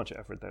a whole bunch of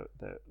effort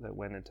that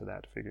went into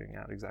that, figuring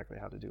out exactly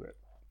how to do it.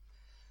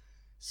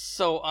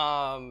 So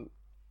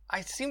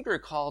I seem to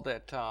recall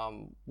that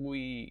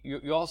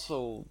you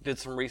also did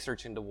some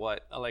research into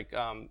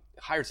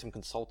hired some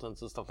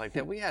consultants and stuff like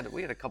that. We had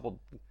a couple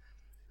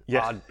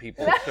odd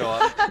people show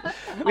up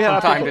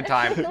from time to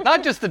time,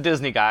 not just the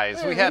Disney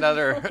guys. We had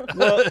other.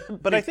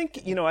 But I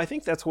think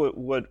that's what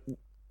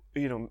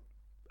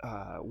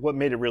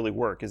made it really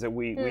work is that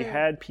we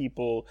had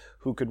people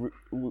who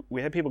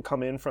we had people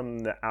come in from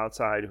the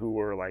outside who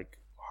were like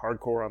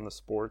hardcore on the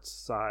sports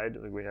side.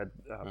 Like we had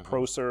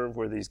ProServe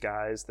were these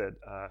guys that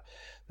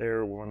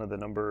they're one of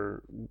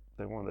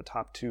the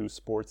top 2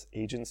 sports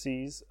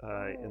agencies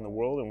in the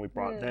world, and we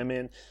brought them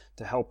in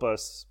to help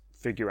us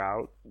figure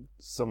out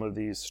some of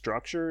these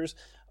structures.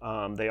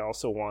 They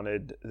also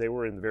they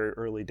were in the very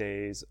early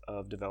days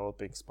of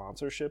developing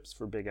sponsorships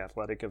for big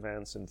athletic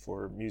events and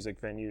for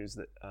music venues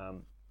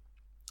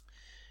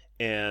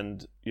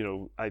and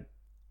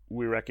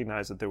we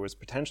recognized that there was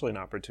potentially an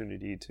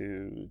opportunity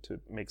to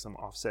make some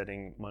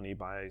offsetting money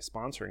by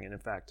sponsoring. And in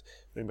fact,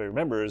 if anybody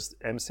remembers,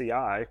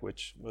 MCI,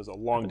 which was a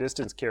long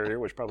distance carrier,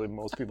 which probably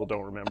most people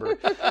don't remember,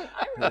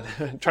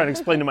 trying to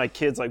explain to my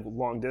kids like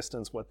long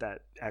distance what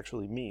that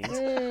actually means.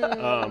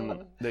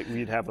 That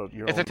we'd have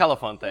it's a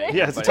telephone thing.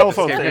 Yeah, it's a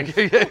telephone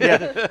thing.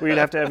 Yeah, we'd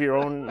have to have your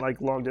own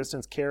like long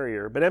distance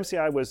carrier. But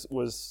MCI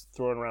was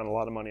throwing around a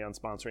lot of money on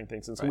sponsoring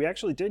things, and so we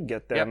actually did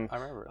get them I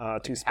remember.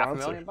 to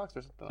sponsor. $500,000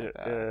 or something like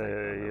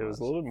that. It was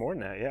a little bit more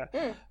than that,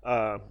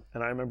 yeah.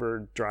 And I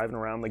remember driving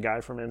around the guy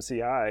from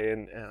MCI,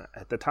 and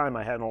at the time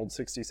I had an old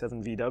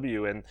 '67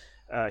 VW, and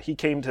he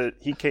came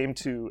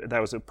to that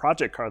was a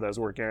project car that I was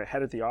working at. I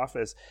had at the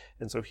office,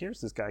 and so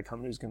here's this guy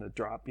coming who's going to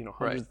drop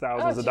hundreds of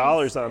thousands of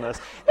dollars on us,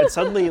 and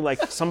suddenly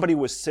like somebody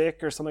was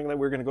sick or something, like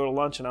we were going to go to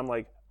lunch, and I'm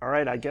like, all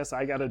right, I guess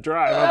I got to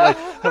drive.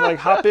 I'm like,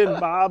 hop in,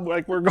 Bob.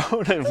 Like we're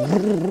going,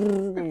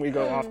 and we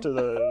go off to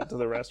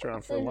the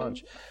restaurant for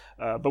lunch.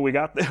 But we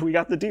got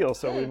the deal,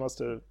 so we must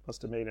have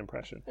made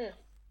impression.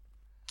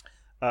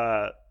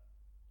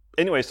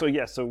 Anyway, so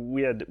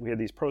we had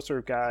these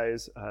ProServe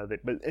guys,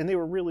 and they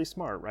were really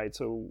smart, right?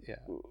 So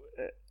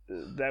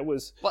that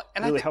was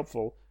really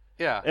helpful.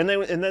 Yeah. And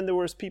then there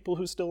was people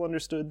who still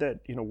understood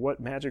that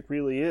what Magic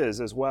really is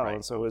as well,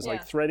 and so it was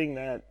like threading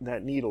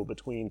that needle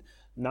between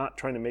not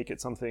trying to make it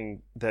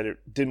something that it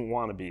didn't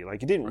want to be.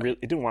 Like it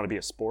didn't want to be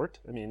a sport.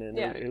 I mean,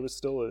 it was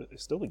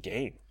still a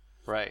game.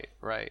 Right.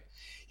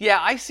 Yeah,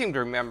 I seem to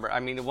remember. I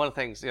mean, one of the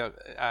things, of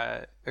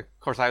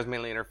course, I was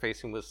mainly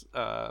interfacing with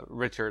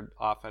Richard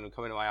often, who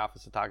come into my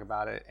office to talk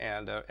about it,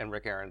 and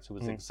Rick Ahrens, who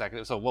was the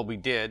executive. So what we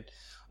did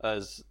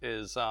is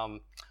I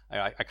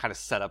kind of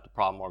set up the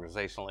problem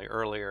organizationally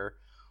earlier.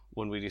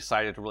 When we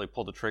decided to really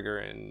pull the trigger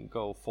and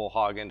go full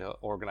hog into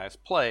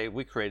organized play,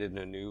 we created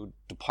a new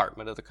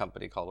department of the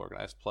company called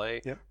Organized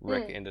Play. Yep.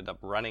 Rick ended up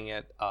running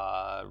it.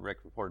 Rick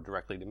reported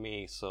directly to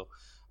me, so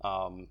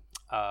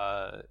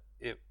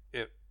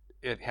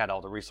it had all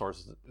the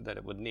resources that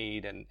it would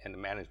need and the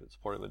management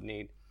support it would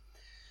need.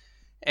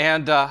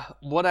 And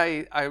one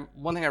thing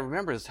I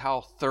remember is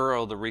how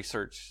thorough the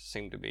research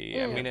seemed to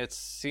be. I mean, it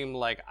seemed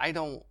like, I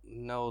don't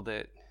know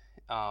that,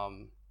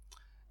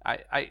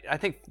 I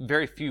think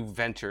very few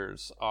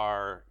ventures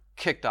are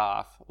kicked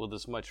off with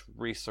as much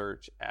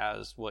research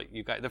as what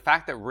you guys. The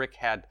fact that Rick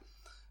had,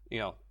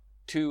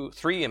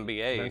 3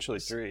 MBAs. Eventually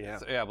 3, yeah.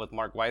 Yeah, with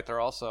Mark Weither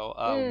also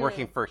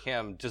working for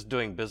him, just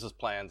doing business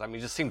plans. I mean,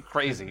 it just seemed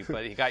crazy,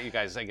 but he got you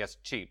guys, I guess,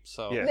 cheap.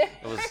 So it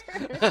was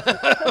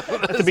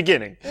at the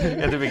beginning.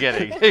 At the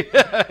beginning,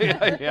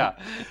 yeah.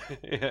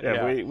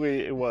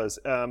 It was,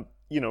 and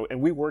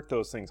we worked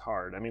those things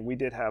hard. I mean, we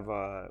did have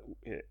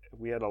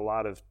we had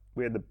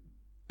the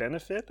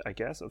benefit, I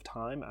guess, of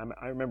time.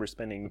 I remember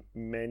spending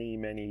many,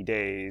 many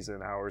days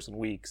and hours and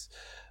weeks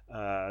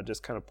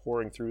just kind of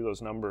pouring through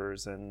those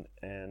numbers and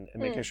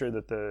making sure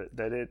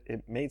that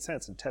it made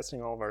sense and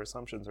testing all of our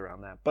assumptions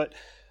around that. But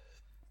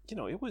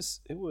it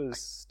was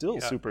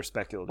still super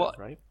speculative,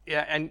 right?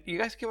 Yeah, and you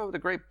guys came up with a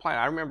great plan.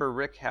 I remember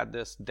Rick had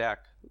this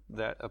deck,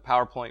 a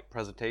PowerPoint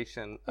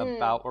presentation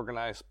about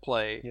organized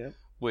play. Yep.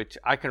 Which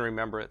I can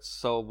remember it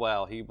so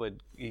well. He'd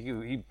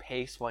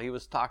pace while he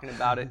was talking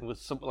about it. It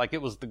was like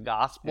it was the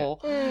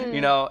gospel, and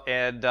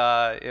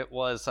it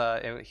was.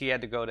 And he had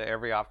to go to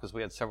every office because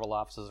we had several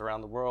offices around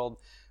the world.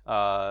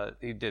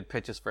 He did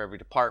pitches for every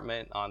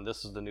department on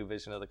this is the new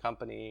vision of the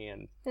company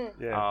and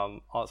all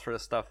that sort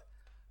of stuff.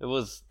 It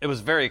was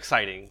very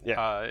exciting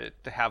to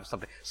have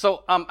something.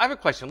 So I have a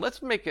question.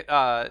 Let's make it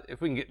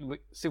if we can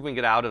see if we can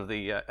get out of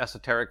the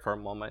esoteric for a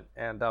moment.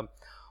 And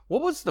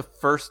what was the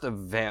first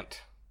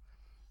event?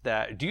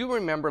 Do you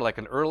remember like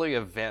an early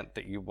event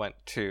that you went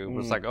to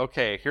was like,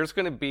 okay, here's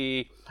going to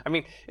be, I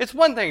mean, it's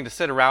one thing to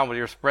sit around with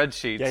your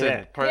spreadsheets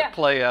and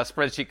play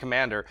Spreadsheet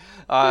Commander.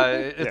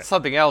 It's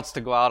something else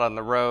to go out on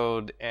the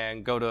road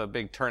and go to a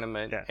big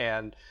tournament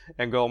and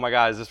go, oh my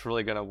God, is this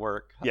really going to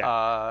work?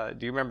 Yeah.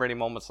 Do you remember any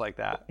moments like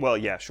that? Well,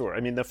 yeah, sure. I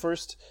mean,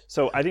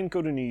 so I didn't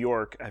go to New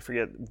York. I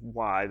forget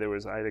why.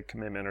 I had a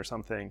commitment or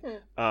something.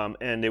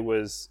 And it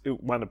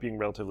wound up being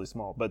relatively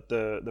small. But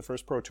the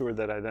first Pro Tour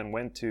that I then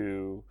went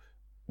to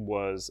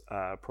was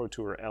Pro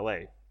Tour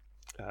LA,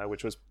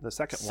 which was the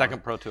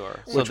second Pro Tour.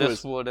 So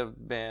this would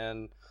have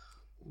been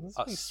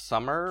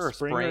summer or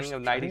spring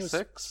of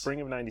 '96.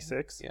 Spring of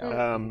 '96. Yeah.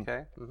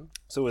 Okay.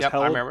 So it was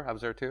held. I remember. I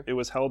was there too. It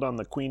was held on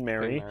the Queen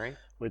Mary,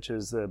 which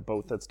is a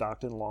boat that's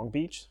docked in Long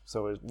Beach.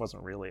 So it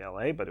wasn't really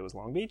LA, but it was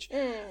Long Beach.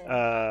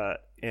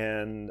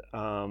 And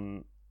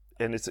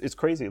it's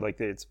crazy.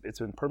 Like it's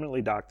been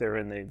permanently docked there,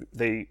 and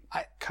they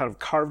kind of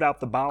carved out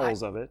the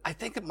bowels of it. I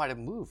think it might have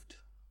moved.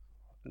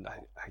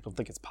 I don't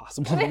think it's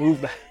possible to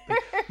move that.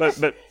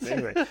 But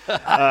anyway, It's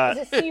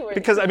a C word.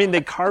 because I mean,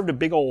 they carved a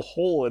big old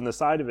hole in the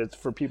side of it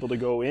for people to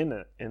go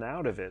in and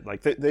out of it.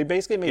 Like they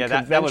basically made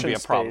convention that would be a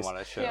space. problem on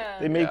a show. Yeah.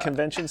 They made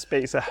convention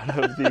space out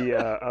of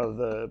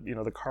the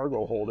the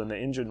cargo hold and the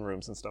engine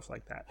rooms and stuff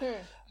like that.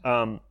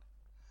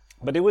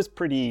 But it was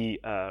pretty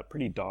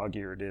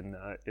dog-eared in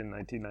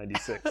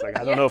 1996. Like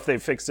I don't know if they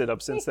fixed it up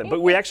since then.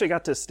 But we actually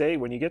got to stay.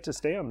 When you get to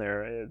stay on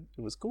there, it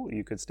was cool.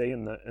 You could stay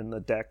in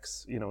the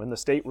decks, in the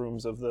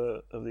staterooms of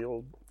the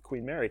old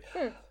Queen Mary.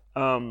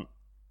 And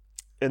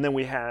then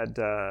we had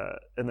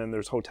and then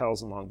there's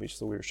hotels in Long Beach,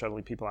 so we were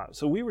shuttling people out.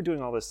 So we were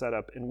doing all this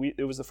setup, and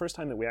it was the first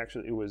time that we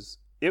actually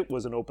it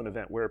was an open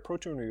event, where Pro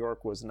Tour New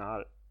York was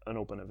not an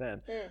open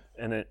event.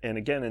 And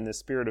again, in the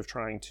spirit of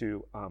trying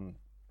to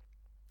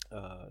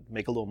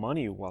make a little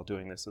money while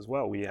doing this as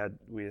well, we had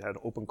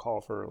open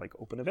call for like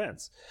open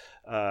events,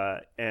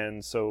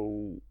 and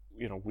so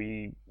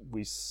we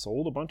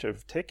sold a bunch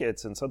of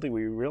tickets, and suddenly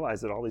we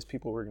realized that all these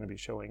people were going to be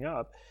showing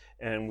up,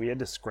 and we had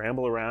to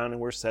scramble around, and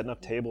we're setting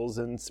up tables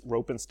and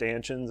roping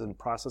stanchions and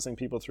processing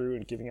people through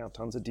and giving out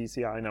tons of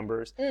DCI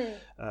numbers.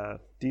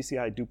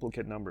 DCI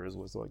duplicate numbers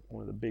was like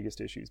one of the biggest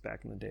issues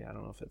back in the day. I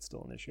don't know if it's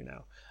still an issue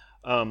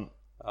now.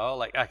 Oh,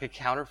 like a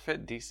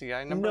counterfeit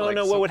DCI number? No, like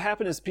what would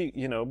happen is,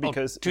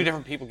 because... two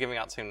different people giving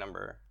out the same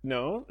number.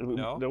 No,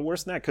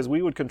 worse than that, because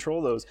we would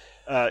control those.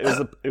 It was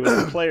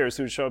the players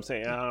who would show up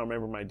saying, I don't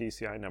remember my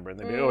DCI number. And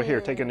they'd be, oh,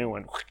 here, take a new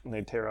one. And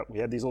they'd tear up. We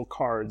had these little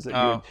cards that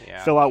you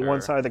would fill out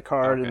one side of the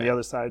card and the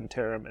other side and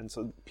tear them. And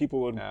so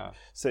people would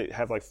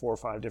have like 4 or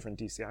 5 different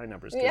DCI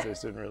numbers because they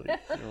just didn't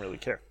really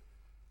care.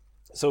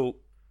 So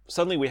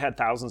suddenly we had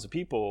thousands of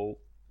people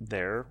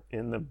there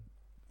in the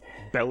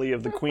belly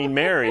of the Queen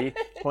Mary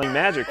playing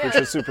Magic, which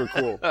was super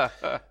cool.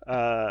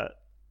 That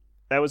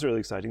was really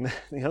exciting.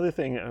 The other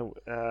thing,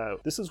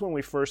 this is when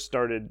we first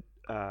started.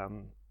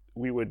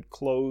 We would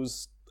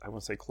close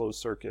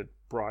circuit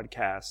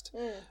broadcast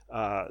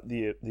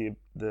the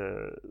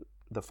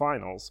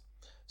finals,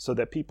 so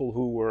that people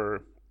who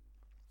were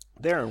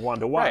there and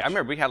wanted to watch. Right, I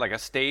remember we had like a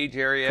stage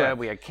area. Correct.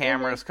 We had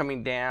cameras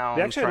coming down.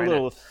 They actually had a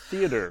little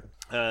theater.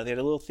 They had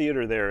a little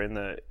theater there in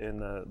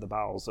the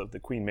bowels of the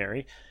Queen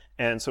Mary.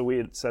 And so we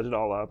had set it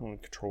all up in the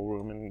control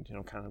room, and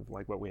kind of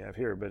like what we have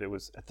here. But it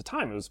was, at the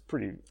time, it was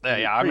pretty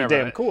I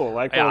remember damn cool.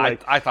 Like,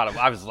 I thought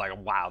I was like,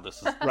 wow,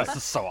 this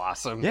is so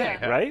awesome.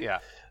 Yeah, right. Yeah.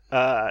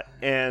 But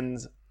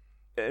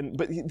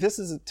this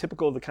is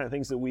typical of the kind of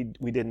things that we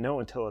didn't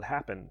know until it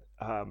happened.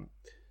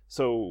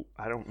 So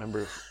I don't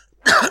remember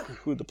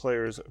who the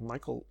players.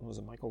 Was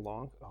it Michael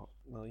Long? Oh,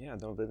 well, yeah.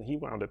 No, then he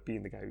wound up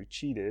being the guy who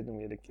cheated,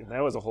 and that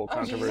was a whole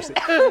controversy.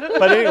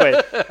 But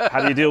anyway,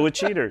 how do you deal with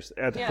cheaters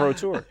at the Pro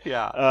Tour?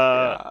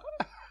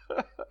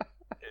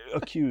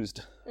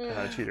 Accused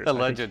cheaters.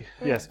 Alleged.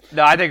 Yes.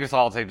 No, I think it's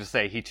all safe to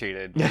say he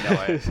cheated. You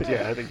know it.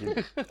 Yeah, I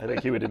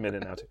think he would admit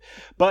it now too.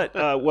 But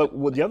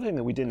what the other thing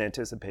that we didn't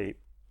anticipate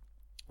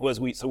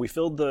was we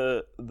filled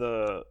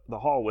the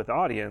hall with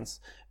audience,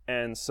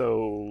 and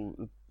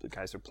so the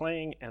guys are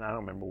playing, and I don't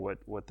remember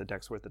what the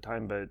decks were at the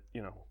time, but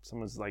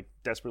someone's like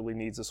desperately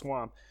needs a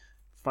swamp,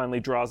 finally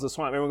draws the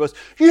swamp, everyone goes,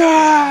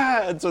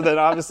 yeah! And so then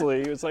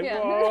obviously it's like,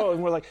 whoa,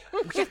 and we're like,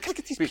 we gotta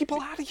get these people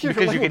out of here.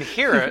 Because you could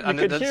hear it.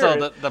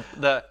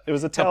 It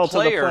was a tell to the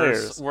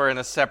players were in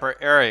a separate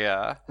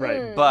area.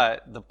 Right.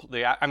 But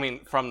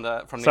from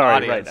the Sorry,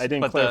 audience. right. I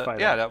didn't clarify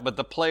that. Yeah, but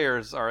the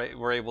players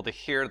were able to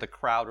hear the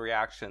crowd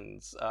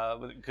reactions,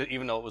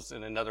 even though it was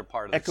in another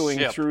part of the echoing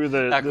ship. through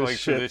the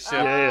ship.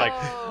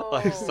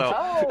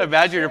 So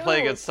imagine you're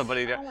playing against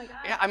somebody there. Oh my God.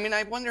 Yeah,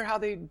 I wonder how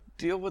they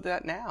deal with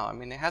that now.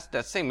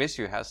 That same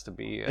issue has to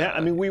be.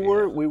 We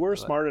were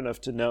smart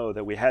enough to know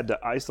that we had to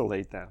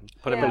isolate them.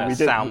 Put them in a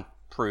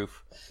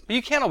soundproof. But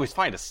you can't always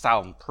find a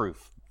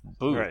soundproof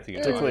booth. Right.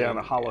 Particularly on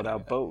a hollowed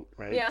out boat,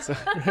 right? Yeah. So,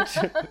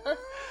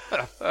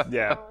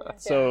 yeah.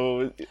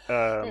 So,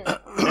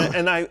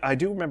 and I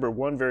do remember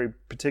one very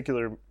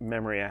particular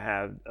memory I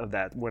had of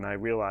that when I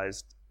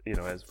realized,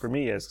 as for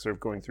me, as sort of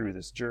going through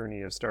this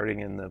journey of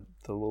starting in the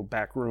little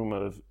back room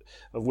of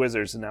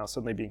Wizards and now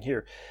suddenly being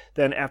here.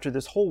 Then after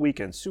this whole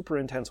weekend, super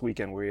intense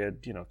weekend where we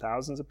had,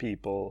 thousands of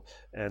people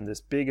and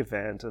this big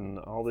event and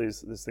all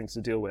these things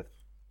to deal with,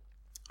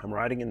 I'm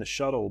riding in the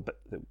shuttle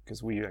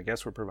because I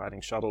guess we're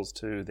providing shuttles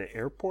to the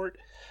airport.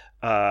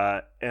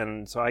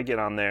 And so I get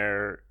on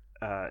there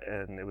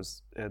and there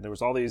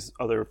was all these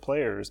other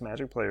players,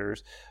 Magic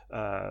players,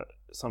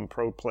 some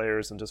pro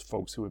players, and just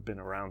folks who have been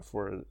around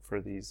for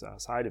these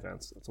side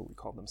events. That's what we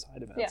call them,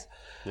 side events.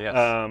 Yeah.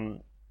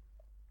 Yes.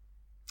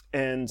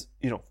 And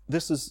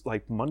this is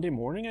like Monday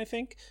morning, I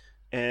think.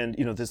 And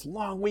this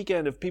long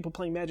weekend of people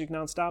playing Magic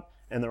nonstop,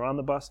 and they're on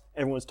the bus.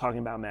 Everyone's talking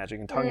about Magic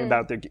and talking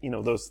about their,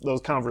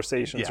 those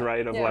conversations,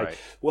 right? Of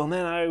well,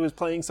 then I was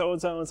playing so and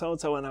so and so and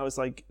so, and I was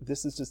like,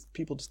 this is just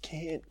people just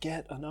can't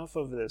get enough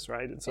of this,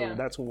 right? And so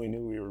that's when we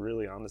knew we were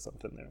really onto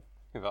something there.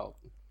 Well,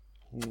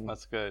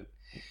 that's good.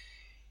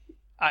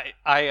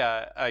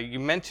 You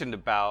mentioned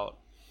about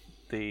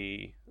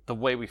the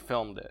way we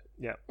filmed it.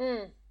 Yeah.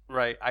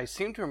 Right. I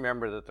seem to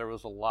remember that there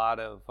was a lot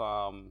of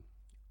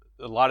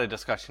a lot of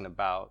discussion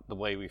about the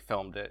way we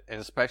filmed it, and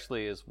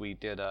especially as we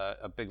did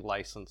a big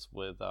license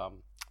with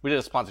we did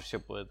a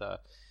sponsorship with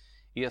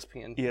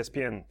ESPN.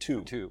 ESPN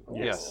 2.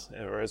 Yes.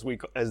 Or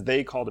as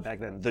they called it back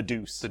then, the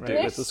Deuce. The right?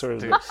 Deuce. This is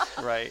sort of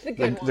Right.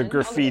 the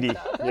graffiti.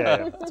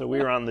 Yeah. So we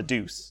were on the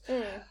Deuce.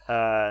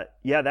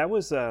 That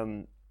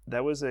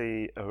was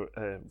a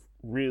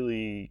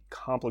really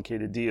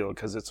complicated deal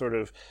because it sort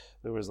of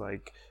there was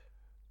like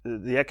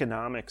the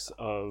economics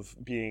of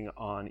being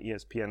on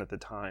ESPN at the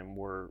time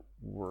were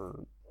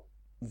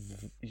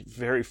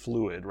very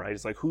fluid, right?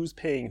 It's like who's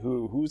paying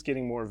who's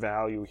getting more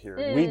value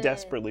here. We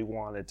desperately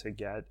wanted to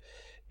get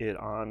it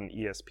on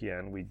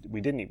ESPN.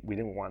 We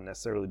didn't want to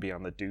necessarily be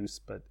on the Deuce,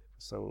 but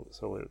so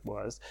it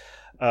was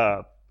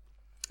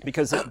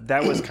because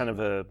that was kind of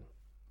a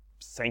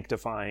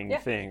sanctifying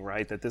thing,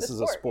 right? That this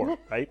is a sport,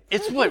 right?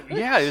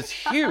 It's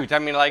huge. I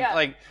mean,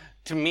 like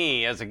to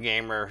me as a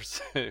gamer,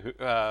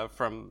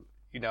 from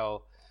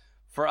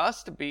for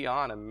us to be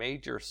on a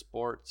major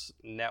sports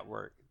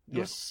network. It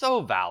was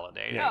so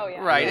validating,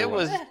 right? It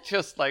was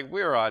just like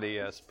we were on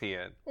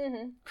ESPN,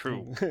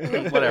 True,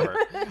 whatever.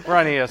 We're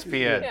on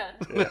ESPN,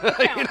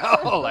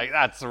 like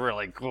that's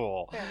really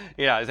cool.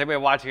 Yeah, is anybody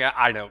watching it?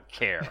 I don't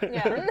care.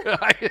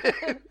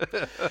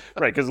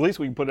 Right, because at least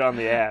we can put it on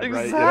the ad,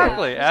 right?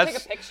 Exactly, take a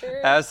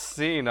picture. as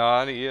seen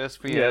on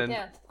ESPN.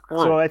 Yeah.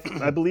 So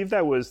I believe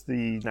that was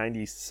the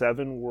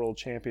 '97 World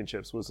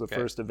Championships was the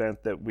first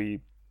event that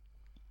we.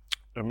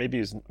 Or maybe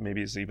it's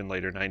even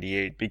later,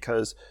 '98,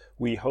 because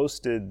we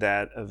hosted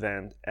that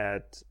event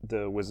at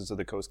the Wizards of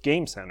the Coast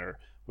Game Center,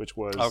 which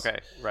was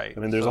right. I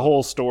mean, there's a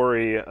whole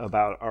story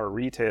about our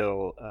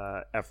retail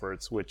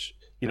efforts, which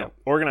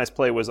organized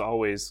play was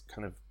always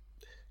kind of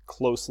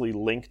closely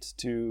linked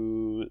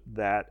to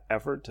that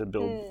effort to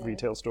build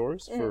retail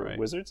stores for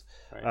Wizards,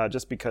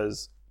 just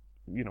because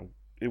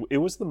it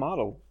was the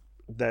model.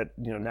 That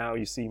now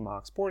you see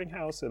Mock Sporting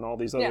House and all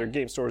these other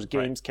game stores,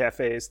 games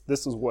cafes.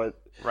 This is what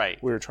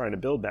we were trying to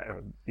build. Back,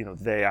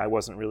 I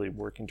wasn't really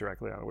working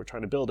directly on it. We're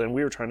trying to build, and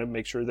we were trying to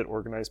make sure that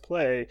organized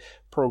play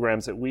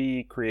programs that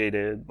we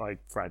created,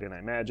 like Friday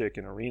Night Magic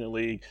and Arena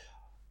League,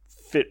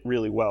 fit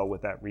really well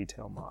with that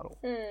retail model.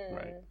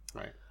 Right.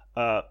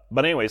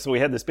 But anyway, so we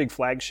had this big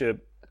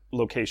flagship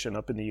location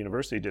up in the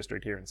University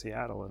District here in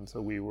Seattle, and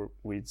so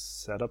we'd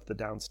set up the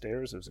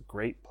downstairs. It was a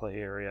great play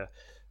area.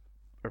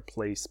 Or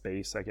play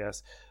space, I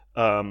guess,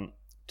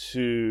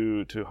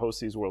 to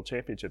host these World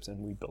Championships, and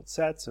we built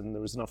sets, and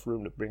there was enough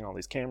room to bring all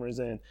these cameras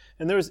in,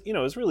 and there was, it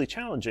was really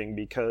challenging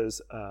because,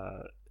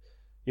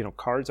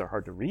 cards are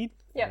hard to read,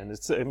 and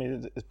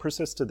it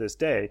persists to this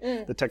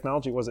day. The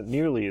technology wasn't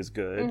nearly as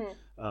good. It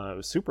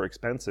was super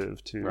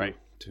expensive to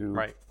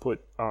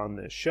put on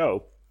this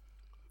show,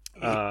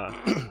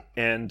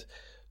 and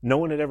no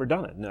one had ever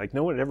done it. Like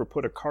no one had ever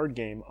put a card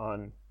game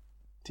on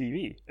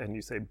TV, and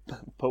you say,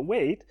 but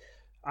wait.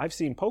 I've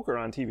seen poker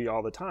on TV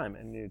all the time,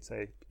 and you'd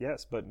say,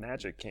 yes, but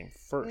Magic came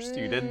first.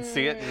 You didn't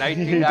see it in You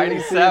 1997.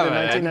 didn't see it in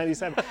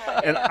 1997.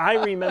 And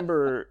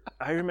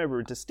I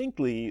remember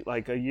distinctly,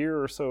 like a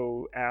year or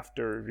two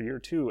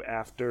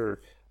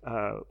after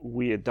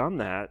we had done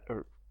that,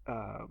 or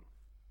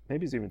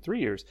maybe it's even 3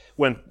 years,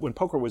 when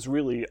poker was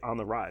really on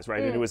the rise,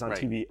 right? And it was on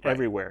TV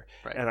everywhere.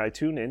 And I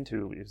tuned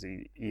into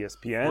the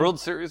ESPN World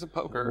Series of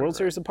Poker.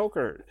 Series of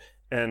Poker,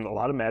 and a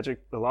lot of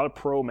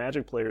pro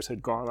Magic players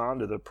had gone on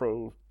to the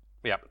pro.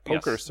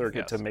 Poker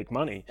circuit to make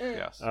money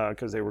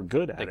because they were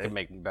good at it. They could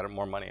make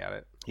more money at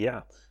it.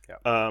 Yeah.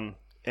 And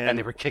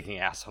they were kicking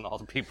ass on all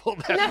the people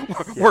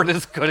that weren't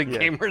as good at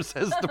gamers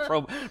as the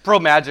pro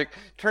Magic.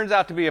 Turns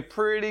out to be a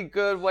pretty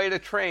good way to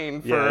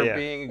train for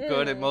being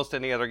good at most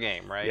any other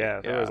game, right? Yeah,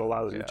 there was a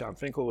lot of John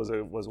Finkel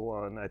was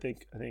one. I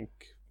think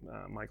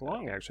Mike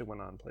Long actually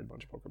went on and played a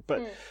bunch of poker.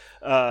 But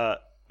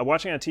I'm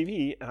watching on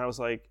TV, and I was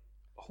like,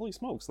 holy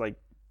smokes, like.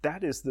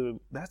 That's the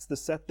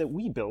set that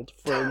we built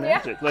for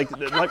Magic, like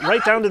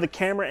right down to the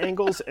camera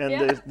angles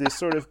and the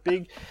sort of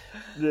big,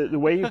 the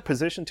way you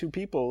position two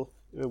people.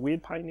 We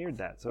had pioneered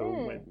that.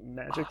 So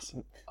Magic,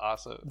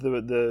 awesome.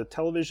 The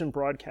television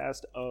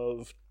broadcast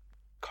of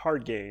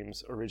card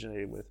games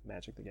originated with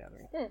Magic the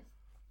Gathering.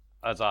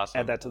 That's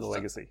awesome. Add that to the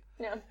legacy.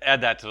 Yeah.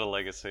 Add that to the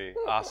legacy.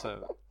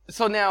 Awesome.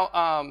 So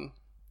now,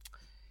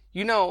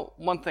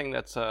 one thing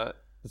that's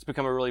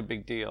become a really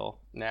big deal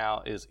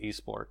now is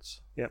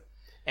esports. Yep.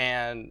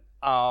 And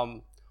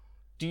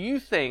do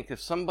you think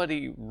if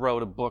somebody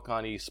wrote a book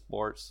on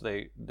esports,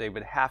 they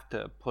would have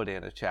to put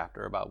in a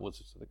chapter about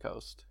Wizards of the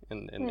Coast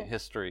in the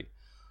history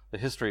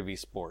of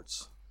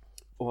esports?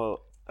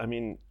 Well, I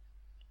mean,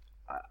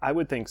 I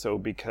would think so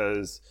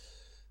because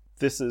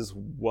this is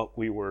what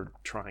we were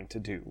trying to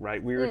do,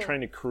 right? We were trying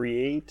to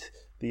create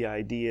the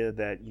idea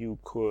that you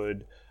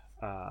could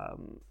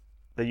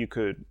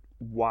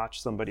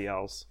watch somebody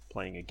else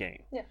playing a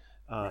game. Yeah.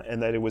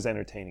 And that it was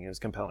entertaining, it was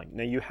compelling.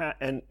 Now you had,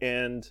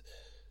 it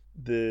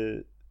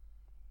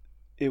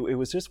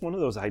was just one of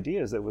those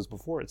ideas that was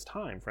before its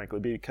time, frankly,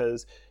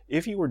 because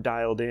if you were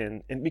dialed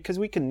in, and because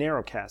we can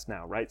narrowcast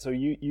now, right? So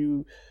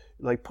you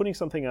like putting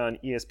something on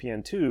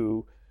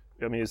ESPN2,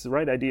 I mean, it's the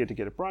right idea to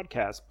get it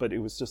broadcast, but it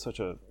was just such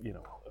a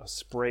a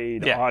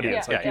sprayed Yeah,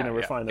 audience. yeah, Like yeah, you never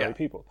yeah, find the yeah. right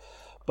people.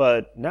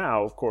 But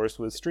now, of course,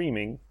 with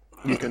streaming,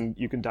 you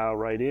can dial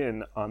right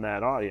in on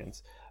that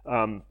audience.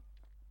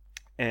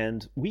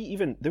 And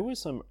there was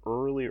some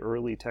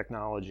early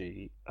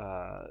technology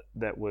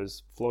that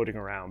was floating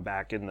around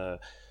back in the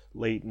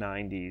late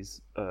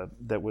 90s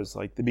that was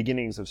like the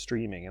beginnings of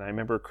streaming. And I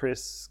remember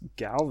Chris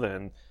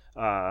Galvin,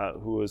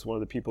 who was one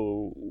of the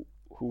people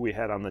who we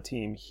had on the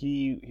team,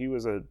 he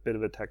was a bit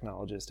of a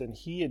technologist, and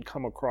he had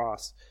come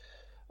across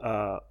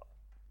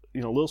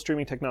little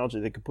streaming technology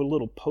that could put a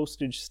little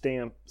postage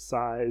stamp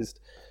sized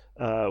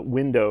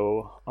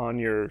window on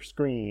your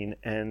screen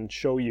and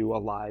show you a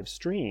live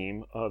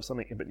stream of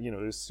something, but it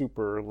was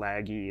super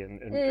laggy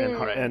and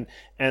hard,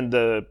 and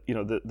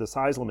the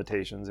size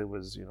limitations. It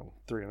was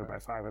 300 by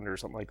 500 or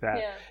something like that.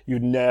 Yeah.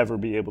 You'd never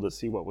be able to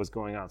see what was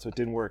going on, so it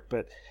didn't work.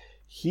 But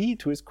he,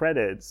 to his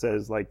credit,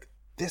 says like,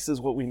 this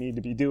is what we need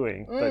to be you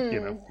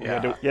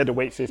had to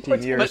wait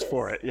 15 years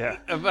for it. Yeah.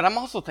 But I'm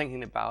also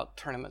thinking about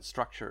tournament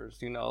structures.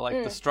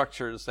 The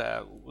structures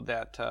that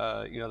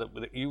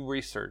you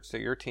researched,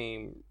 that your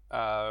team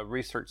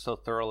researched so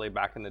thoroughly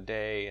back in the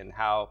day, and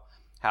how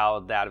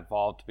that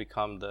evolved to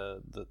become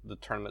the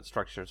tournament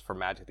structures for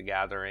Magic the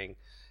Gathering.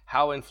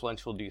 How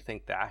influential do you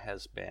think that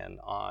has been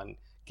on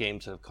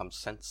games that have come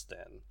since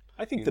then?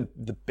 I think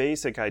the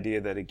basic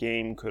idea that a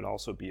game could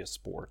also be a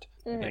sport,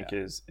 I think,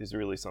 is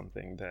really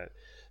something that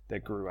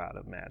grew out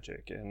of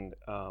Magic. And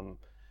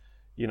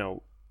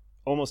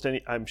almost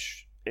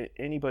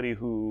anybody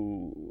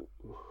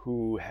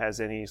who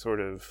has any sort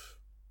of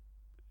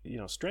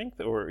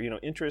strength or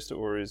interest,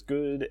 or is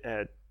good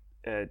at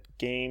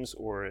games,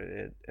 or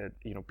at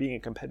being a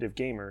competitive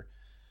gamer,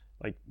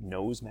 like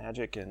knows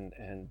Magic and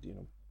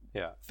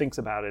thinks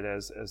about it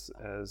as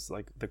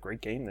like the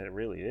great game that it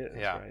really is.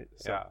 Right?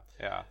 So,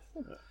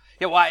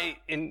 Well, I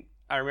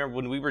remember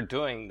when we were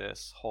doing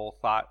this whole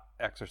thought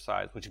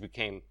exercise, which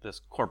became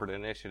this corporate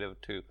initiative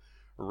to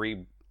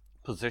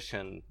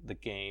reposition the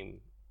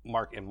game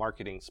in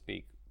marketing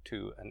speak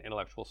to an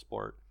intellectual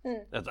sport.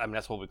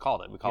 That's what we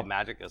called it. We called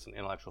Magic as an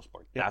intellectual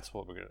sport. That's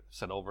what we're going to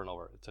say over and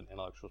over. It's an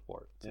intellectual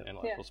sport. It's an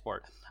intellectual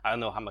sport. I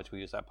don't know how much we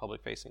use that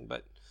public facing,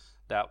 but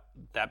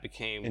that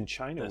became in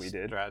China we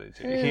did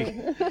strategy.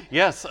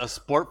 Yes, a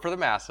sport for the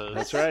masses.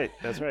 That's right.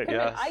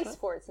 Yeah,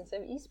 iSports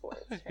instead of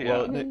esports. Right?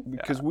 Well,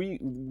 because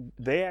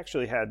they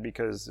actually had,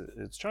 because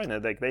it's China,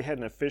 like they had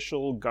an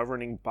official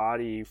governing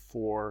body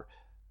for,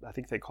 I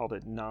think they called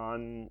it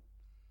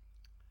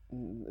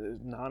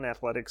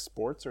non-athletic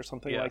sports or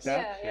something like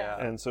that.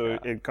 And so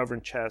it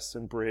governed chess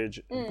and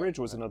bridge. And bridge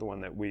was another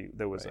one that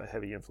was a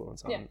heavy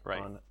influence on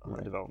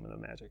the development of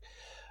Magic.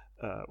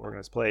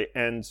 Organized play.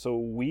 And so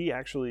we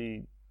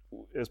actually,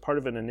 as part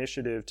of an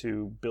initiative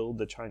to build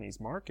the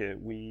Chinese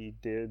market, we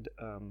did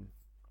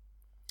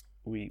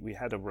we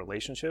had a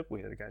relationship.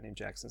 We had a guy named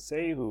Jackson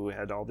Say who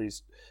had all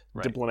these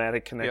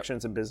diplomatic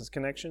connections and business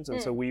connections,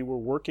 and so we were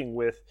working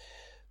with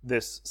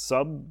this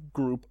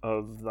subgroup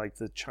of like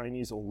the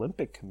Chinese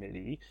Olympic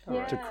Committee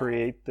to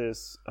create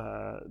this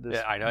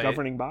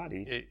governing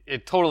body.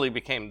 It totally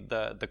became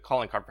the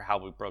calling card for how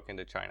we broke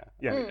into China.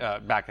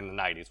 Back in the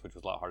 90s, which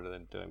was a lot harder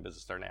than doing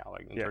business there now.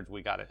 Like in terms,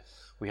 we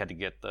had to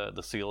get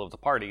the seal of the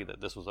party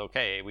that this was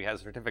okay. We had a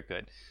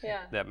certificate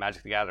that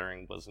Magic the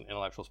Gathering was an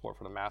intellectual sport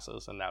for the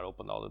masses, and that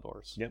opened all the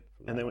doors.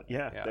 And then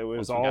it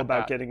was all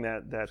about getting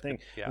that thing.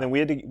 And then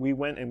we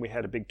went and we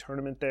had a big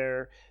tournament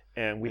there.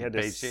 And we had to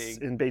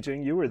in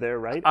Beijing. You were there,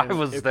 right? I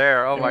was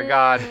there. Oh my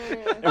God!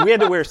 And we had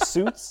to wear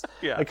suits,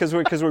 because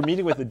we're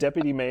meeting with the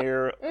deputy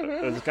mayor,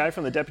 this guy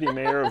from the deputy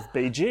mayor of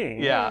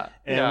Beijing.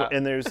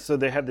 And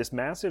they have this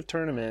massive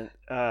tournament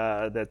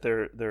that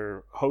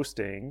they're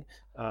hosting,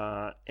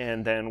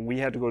 and then we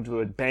had to go to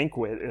a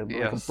banquet,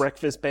 like a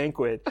breakfast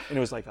banquet, and it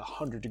was like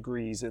 100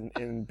 degrees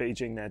in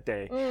Beijing that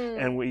day,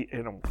 and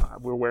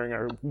we're wearing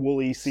our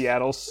woolly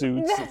Seattle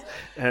suits,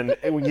 and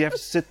you have to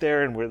sit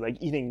there, and we're like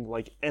eating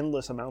like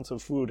endless amounts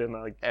of food and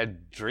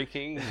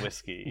drinking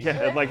whiskey.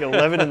 At like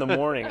 11 in the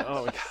morning.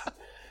 Oh my God.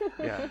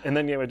 And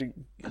then go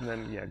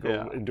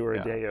endure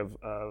a day of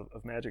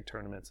Magic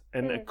tournaments,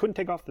 and I couldn't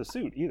take off the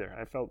suit either.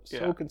 I felt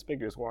so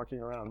conspicuous walking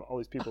around, all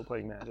these people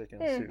playing Magic in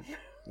suits.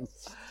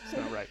 It's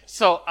not right.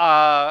 So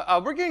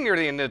we're getting near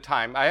the end of the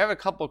time. I have a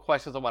couple of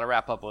questions I want to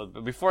wrap up with,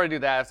 but before I do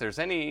that, if there's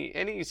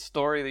any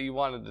story that you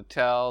wanted to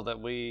tell that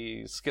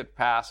we skipped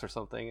past or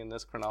something in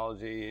this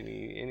chronology,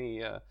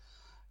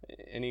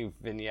 any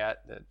vignette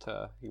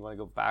that you want to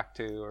go back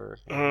to, or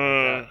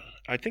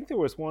I think there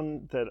was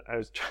one that I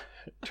was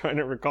trying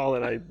to recall,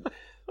 and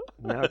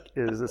now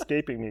is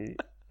escaping me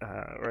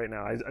right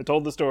now. I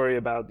told the story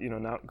about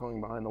not going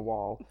behind the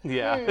wall.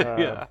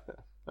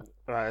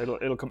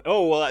 It'll come.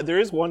 Oh well, there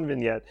is one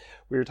vignette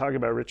we were talking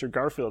about Richard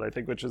Garfield, I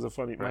think, which is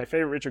my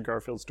favorite Richard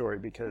Garfield story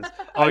because.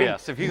 Oh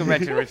yes, if you can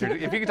mention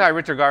Richard, if you can tie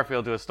Richard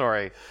Garfield to a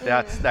story,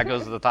 that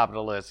goes to the top of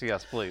the list.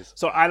 Yes, please.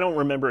 So I don't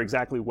remember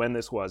exactly when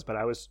this was, but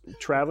I was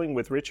traveling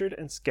with Richard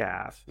and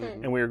Scaff,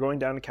 and we were going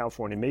down to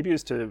California. Maybe it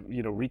was to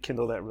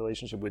rekindle that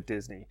relationship with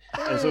Disney.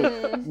 And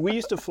so we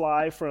used to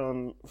fly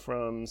from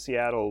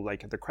Seattle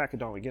like at the crack of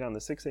dawn. We get on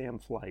the 6 a.m.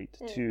 flight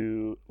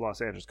to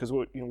Los Angeles because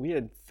we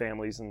had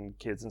families and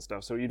kids and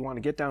stuff. So you'd want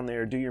to get down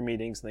there, do your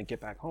meetings, and then get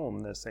back home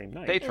the same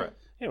night. Day trip.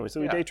 Anyway,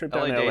 so we day trip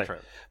down LA to day LA.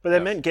 trip. But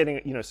that meant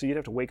getting, so you'd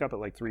have to wake up at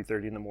like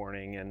 3:30 in the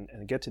morning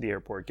and get to the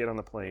airport, get on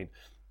the plane.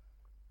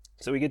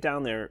 So we get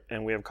down there,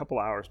 and we have a couple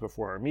hours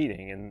before our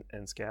meeting,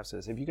 and Scaff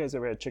says, have you guys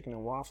ever had chicken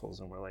and waffles?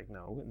 And we're like,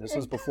 no. And this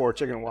was before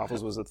chicken and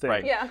waffles was a thing.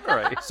 Right. Yeah.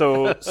 Right.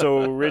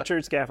 So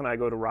Richard, Scaff, and I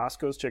go to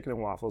Roscoe's Chicken and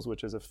Waffles,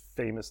 which is a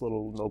famous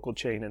little local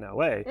chain in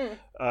LA.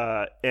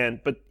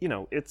 But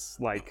it's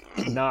like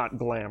not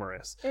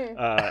glamorous.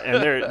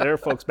 And there are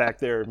folks back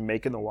there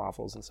making the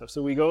waffles and stuff.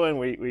 So we go and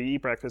we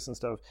eat breakfast and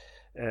stuff,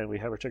 and we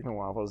have our chicken and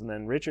waffles. And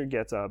then Richard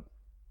gets up,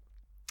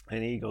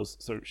 and he goes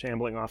sort of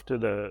shambling off to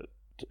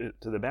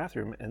the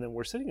bathroom, and then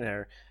we're sitting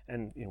there,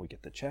 and we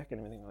get the check and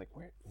everything. We're like,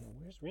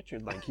 where's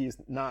Richard? Like, he's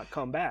not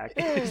come back.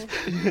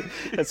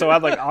 And so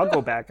I'm like, I'll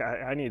go back.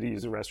 I need to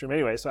use the restroom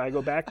anyway. So I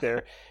go back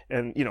there,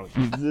 and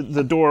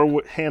the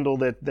door handle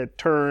that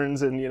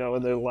turns, and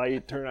and the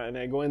light turn on, and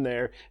I go in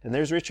there, and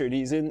there's Richard.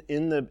 He's in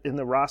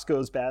the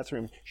Roscoe's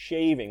bathroom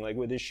shaving, like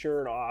with his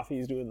shirt off.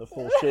 He's doing the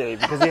full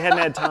shave because he hadn't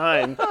had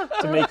time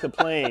to make the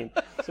plane.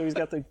 So he's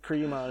got the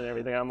cream on and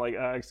everything. I'm like,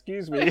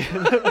 excuse me.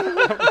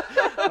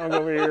 I'll go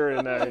over here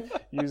and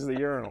use the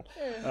urinal.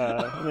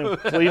 And then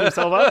clean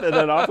himself up, and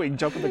then off we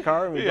jump in the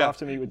car and we go off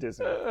to meet with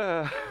Disney.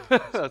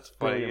 That's funny,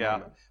 Brilliant yeah.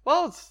 moment.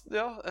 Well, it's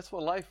that's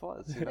what life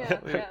was. We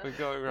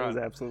go It around. was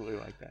absolutely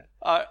like that.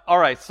 All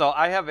right, so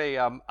I have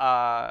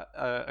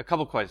a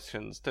couple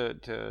questions to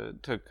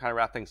kind of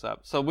wrap things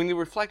up. So when you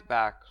reflect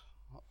back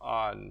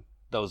on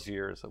those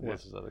years of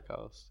Wizards of the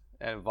Coast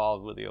and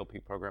involved with the OP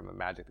program and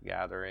Magic the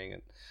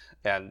Gathering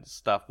and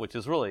stuff, which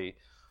is really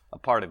a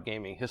part of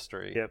gaming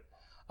history. Yep.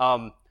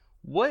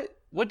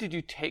 What did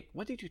you take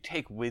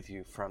with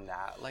you from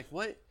that? Like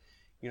what,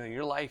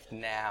 your life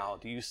now,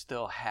 do you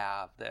still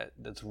have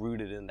that's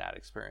rooted in that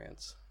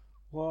experience?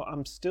 Well,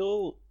 I'm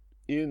still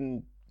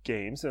in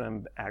games, and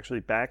I'm actually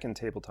back in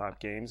tabletop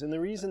games. And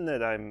the reason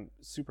that I'm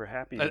super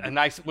happy,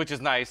 which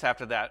is nice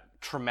after that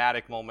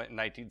traumatic moment in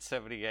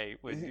 1978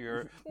 with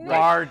your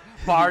barred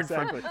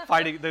Exactly. from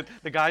fighting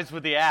the guys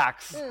with the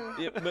axe.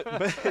 Yeah, but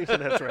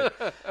that's right.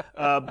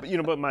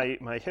 But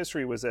my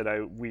history was that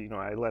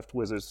I left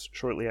Wizards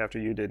shortly after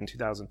you did in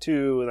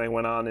 2002, and I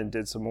went on and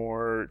did some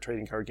more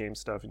trading card game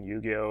stuff in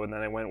Yu-Gi-Oh, and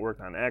then I went and worked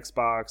on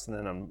Xbox, and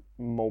then on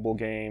mobile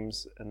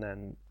games, and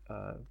then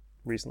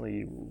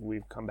recently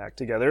we've come back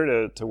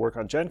together to work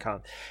on Gen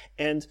Con.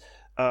 And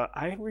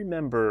I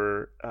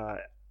remember,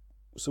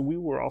 so we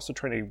were also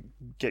trying to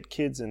get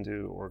kids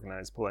into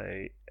organized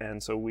play,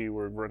 and so we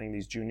were running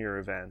these junior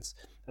events.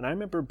 And I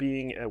remember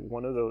being at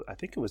one of those, I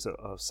think it was a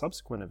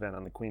subsequent event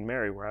on the Queen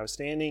Mary, where I was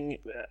standing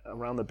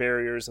around the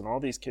barriers and all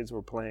these kids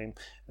were playing,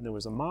 and there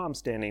was a mom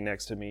standing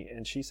next to me,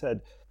 and she said,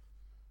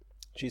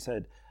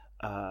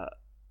 I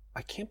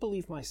can't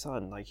believe my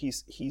son, like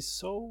he's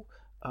so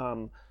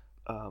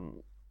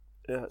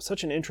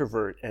such an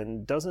introvert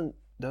and doesn't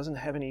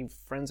have any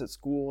friends at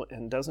school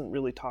and doesn't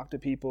really talk to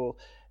people,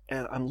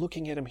 and I'm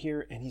looking at him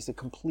here and he's a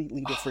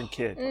completely different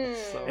kid.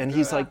 And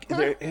he's like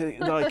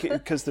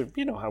because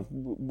how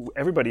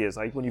everybody is,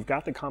 like when you've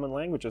got the common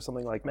language of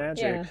something like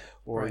Magic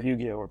or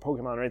Yu-Gi-Oh or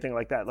Pokemon or anything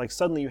like that, like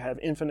suddenly you have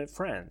infinite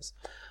friends.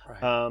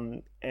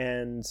 Right.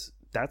 And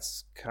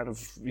that's kind of,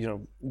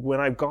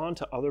 when I've gone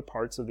to other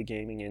parts of the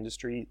gaming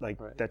industry, like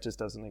that just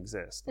doesn't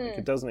exist. Like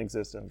it doesn't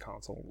exist in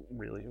console,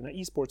 really. Now,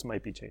 esports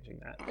might be changing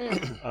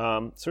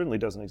that. Certainly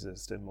doesn't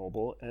exist in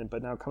mobile.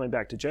 But now coming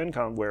back to Gen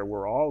Con, where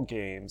we're all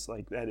games,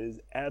 like that is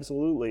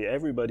absolutely,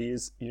 everybody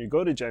is, you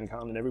go to Gen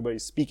Con and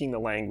everybody's speaking the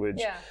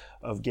language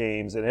of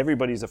games, and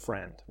everybody's a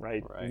friend,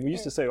 right? We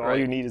used to say all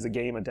you need is a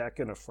game, a deck,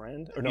 and a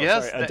friend. Or no,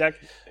 sorry, a deck.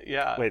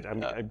 Yeah. Wait,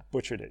 I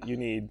butchered it. You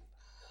need...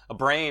 A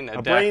brain, a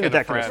deck, and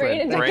a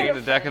friend. Brain, a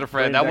deck, and a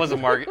friend. That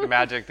wasn't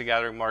Magic the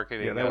Gathering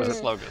marketing. Yeah, that was a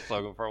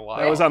slogan for a while.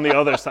 That was on the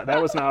other side.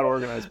 That was not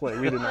organized play.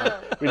 We did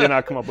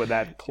not come up with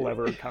that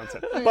clever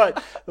concept.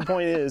 But the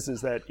point is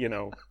that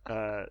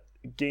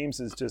games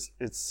is just,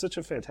 it's such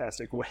a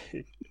fantastic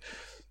way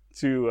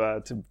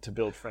to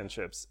build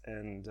friendships,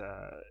 and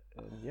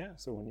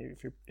so when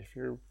if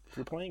you're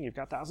playing, you've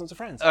got thousands of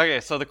friends.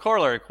 Okay, so the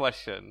corollary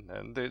question,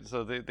 and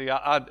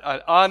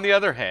on the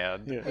other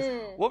hand,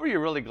 what were you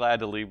really glad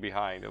to leave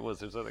behind at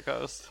Wizards of the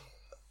Coast?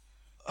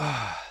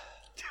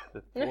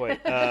 Boy,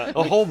 the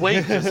whole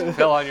weight just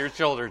fell on your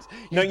shoulders.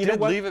 You did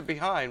what? Leave it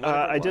behind.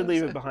 I did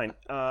leave it behind.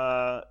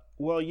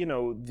 Well,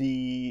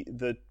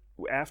 the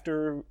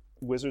after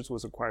Wizards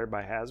was acquired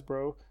by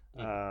Hasbro.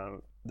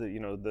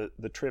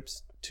 The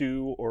trips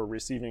to or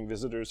receiving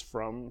visitors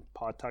from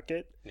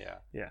Pawtucket.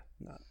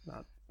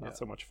 Not not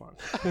so much fun.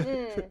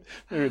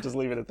 We would just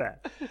leave it at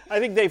that. I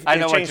think they've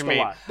know what changed you a mean.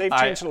 lot. They've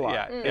changed a lot,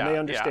 yeah, and yeah, they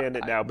understand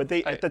yeah. it now. But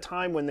at the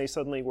time when they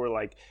suddenly were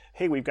like,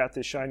 "Hey, we've got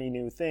this shiny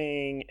new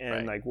thing,"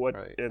 and like what,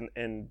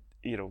 and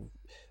you know,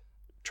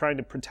 trying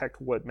to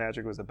protect what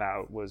Magic was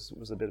about was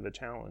a bit of a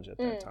challenge at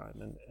that time.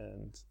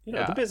 And you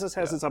know, the business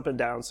has its up and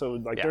downs. So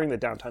like during the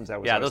downtimes, that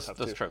was always tough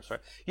those too. trips,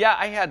 right? Yeah,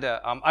 I had to.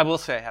 I will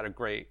say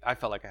I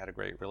felt like I had a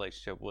great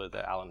relationship with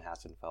Alan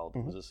Hassenfeld,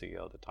 who was the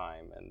CEO at the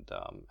time, and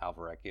Al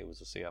Varecchia was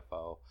the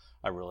CFO.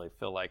 I really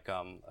feel like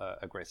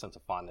a great sense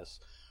of fondness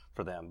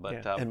for them.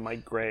 But and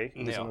Mike Gray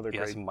was another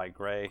great. Mike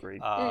Gray.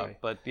 Great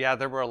but yeah,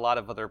 there were a lot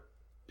of other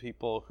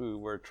people who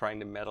were trying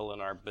to meddle in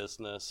our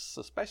business,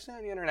 especially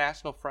on the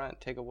international front,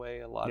 take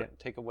away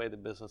the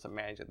business and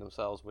manage it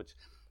themselves, which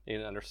they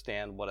didn't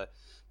understand what a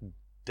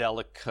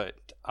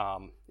delicate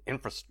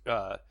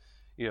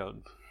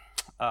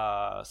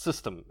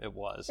system it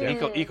was.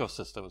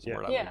 Ecosystem is the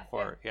word I'm looking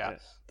for. Yeah.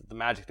 The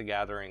Magic the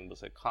Gathering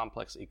was a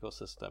complex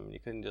ecosystem. You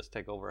couldn't just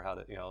take over how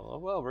to,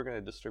 we're going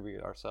to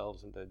distribute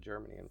ourselves into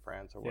Germany and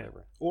France or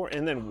whatever.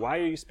 And then why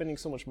are you spending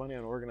so much money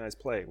on organized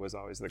play was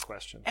always the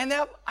question. And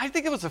that, I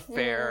think it was a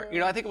fair,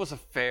 I think it was a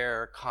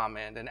fair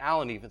comment. And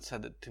Alan even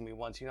said it to me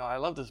once, I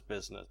love this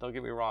business. Don't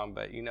get me wrong,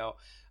 but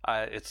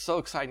it's so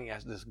exciting. It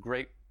has this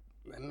great,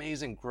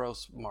 amazing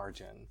gross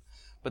margin.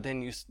 But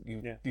then you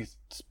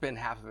spend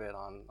half of it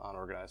on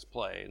organized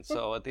play. And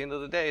so at the end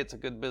of the day, it's a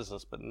good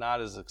business, but not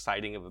as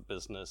exciting of a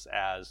business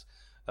as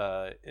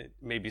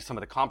maybe some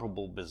of the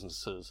comparable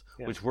businesses,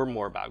 which were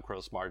more about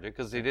gross margin,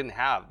 because they didn't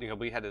have,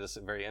 we had this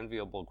very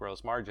enviable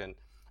gross margin,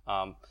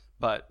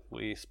 but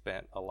we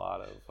spent a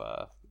lot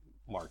of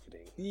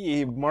marketing.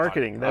 Yeah,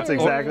 marketing. That's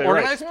exactly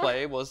organized right.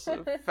 play was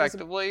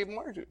effectively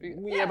margin.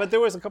 Yeah, but there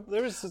was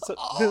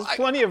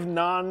plenty of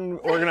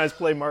non-organized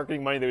play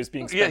marketing money that was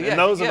being spent. And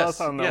those of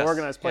us on the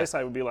organized play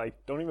side would be like,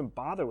 don't even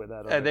bother with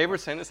that. And they were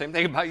saying the same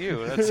thing about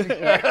you.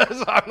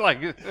 So I'm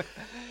like,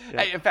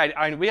 in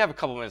fact, we have a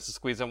couple minutes to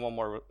squeeze in one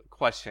more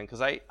question,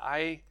 because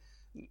I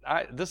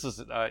this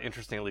is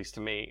interesting, at least to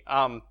me.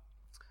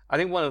 I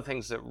think one of the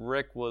things that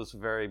Rick was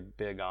very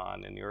big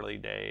on in the early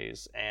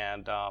days,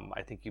 and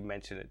I think you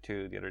mentioned it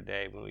too the other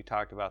day when we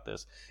talked about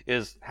this,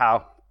 is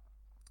how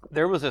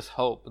there was this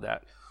hope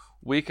that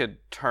we could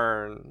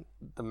turn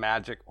the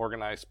Magic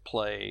organized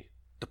play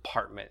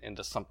department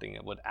into something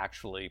that would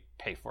actually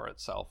pay for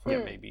itself,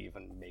 or maybe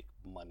even make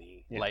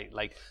money.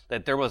 Like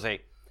that there was a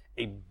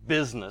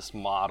business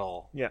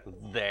model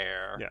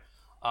there. Yeah.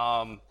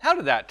 How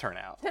did that turn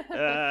out?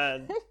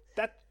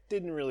 That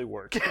didn't really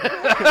work.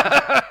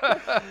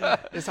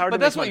 It's hard but to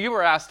that's make what you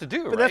were asked to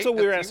do, right? But that's what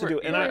we were asked to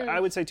do. And I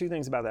would say two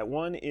things about that.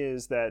 One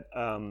is that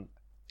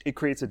it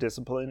creates a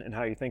discipline in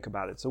how you think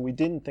about it. So we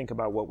didn't think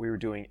about what we were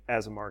doing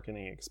as a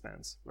marketing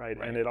expense, right?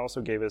 And it also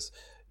gave us,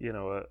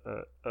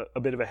 a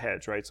bit of a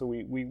hedge, right? So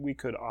we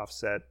could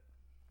offset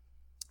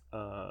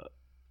how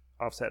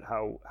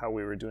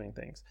we were doing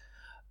things,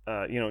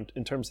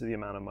 in terms of the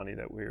amount of money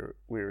that we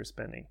were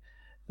spending.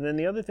 And then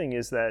the other thing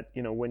is that,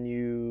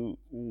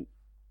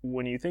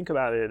 when you think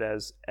about it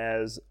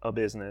as a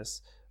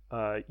business,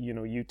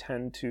 you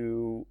tend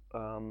to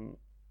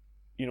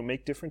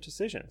make different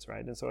decisions,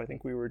 right? And so I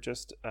think we were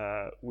just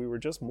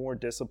more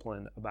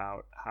disciplined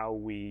about how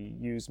we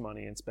use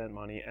money and spend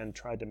money and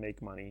tried to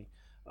make money,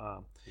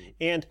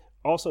 and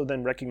also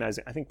then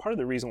recognizing. I think part of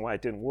the reason why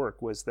it didn't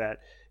work was that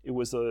there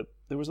was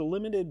a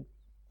limited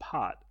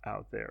pot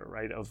out there,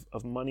 right,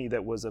 of money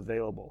that was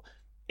available.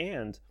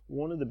 And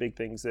one of the big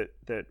things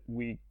that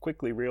we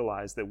quickly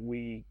realized that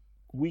we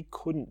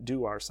couldn't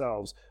do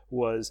ourselves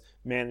was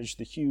manage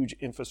the huge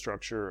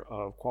infrastructure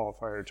of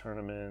qualifier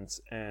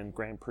tournaments and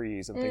Grand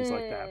Prix and things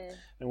like that.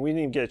 And we didn't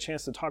even get a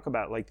chance to talk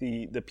about like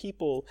the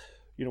people,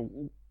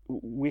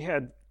 we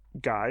had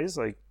guys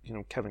like,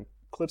 Kevin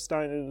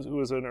Klipstein, who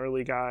was an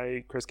early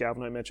guy, Chris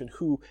Galvin I mentioned,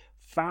 who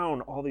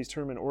found all these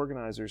tournament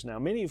organizers now,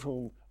 many of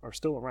whom are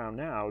still around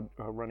now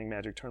running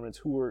Magic tournaments,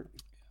 who were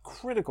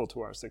critical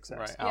to our success.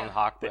 Right, Alan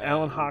Hockman. The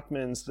Alan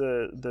Hockmans,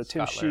 the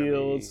Tim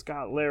Shields,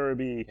 Scott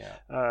Larrabee,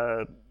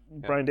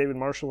 Brian David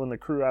Marshall and the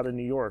crew out of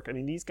New York. I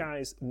mean, these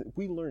guys,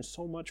 we learned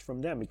so much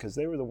from them because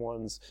they were the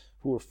ones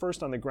who were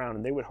first on the ground,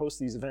 and they would host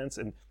these events.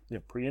 And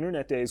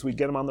pre-internet days, we'd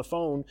get them on the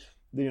phone,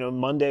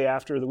 Monday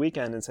after the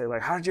weekend and say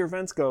like, how did your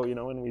events go?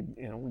 And we'd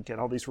get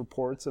all these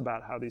reports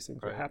about how these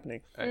things were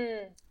happening.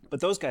 Right. But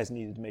those guys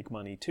needed to make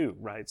money too,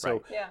 right?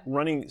 So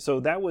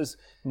so that was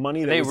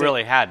money that they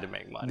really had to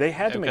make money. They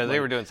had to make money. Because they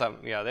were doing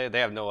something, they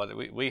have no other,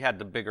 we had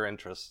the bigger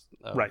interest.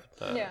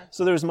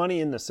 So there was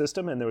money in the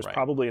system, and there was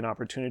probably an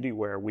opportunity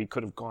where we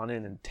could have gone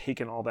in and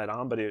taken all that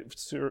on, but it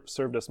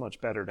served us much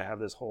better to have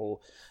this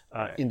whole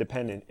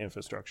independent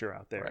infrastructure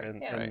out there.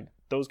 And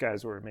those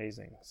guys were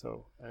amazing.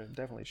 So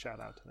definitely shout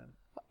out to them.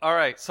 All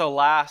right, so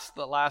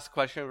the last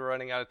question, we're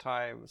running out of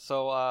time.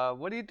 So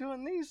what are you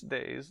doing these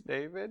days,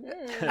 David?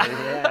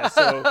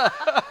 So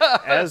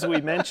as we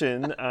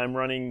mentioned, I'm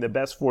running the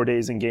best 4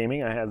 days in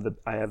gaming. I have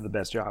the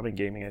best job in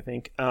gaming, I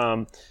think.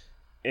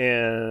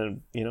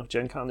 And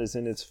Gen Con is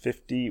in its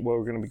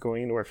we're going to be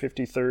going into our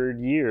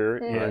 53rd year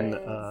in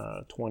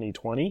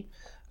 2020.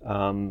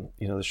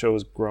 The show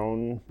has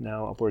grown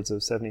now upwards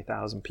of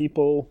 70,000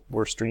 people.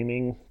 We're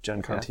streaming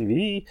Gen Con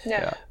TV.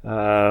 Yeah.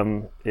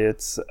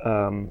 It's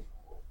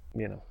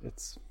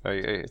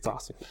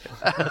awesome.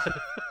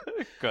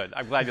 Good.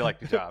 I'm glad you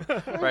like your job.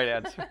 Right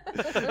answer.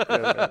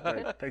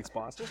 Right. Thanks,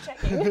 boss. Just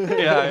checking.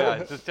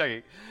 Yeah. Just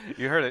checking.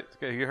 You heard it.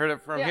 You heard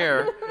it from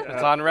here.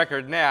 It's on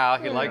record now.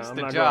 He likes I'm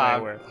the not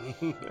job. going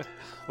anywhere.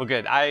 Well,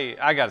 good.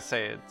 I got to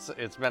say,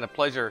 it's been a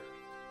pleasure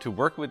to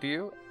work with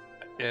you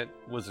at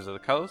Wizards of the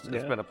Coast.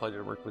 It's been a pleasure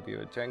to work with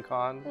you at Gen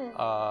Con.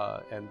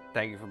 And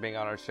thank you for being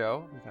on our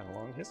show. We've got a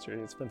long history.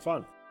 It's been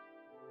fun.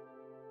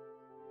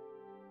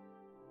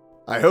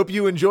 I hope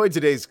you enjoyed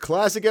today's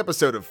classic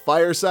episode of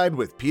Fireside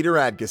with Peter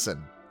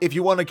Adkison. If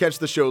you want to catch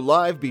the show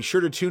live, be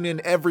sure to tune in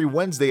every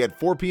Wednesday at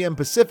 4 p.m.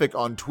 Pacific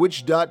on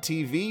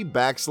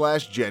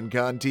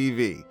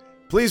twitch.tv/GenConTV.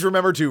 Please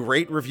remember to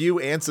rate, review,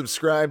 and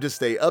subscribe to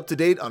stay up to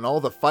date on all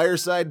the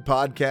Fireside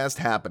podcast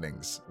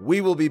happenings.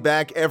 We will be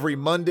back every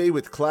Monday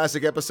with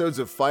classic episodes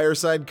of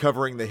Fireside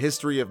covering the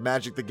history of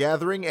Magic the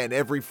Gathering, and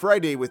every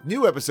Friday with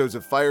new episodes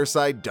of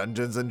Fireside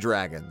Dungeons &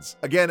 Dragons.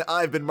 Again,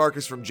 I've been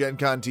Marcus from Gen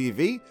Con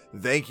TV.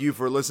 Thank you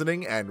for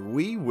listening, and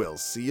we will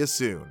see you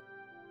soon.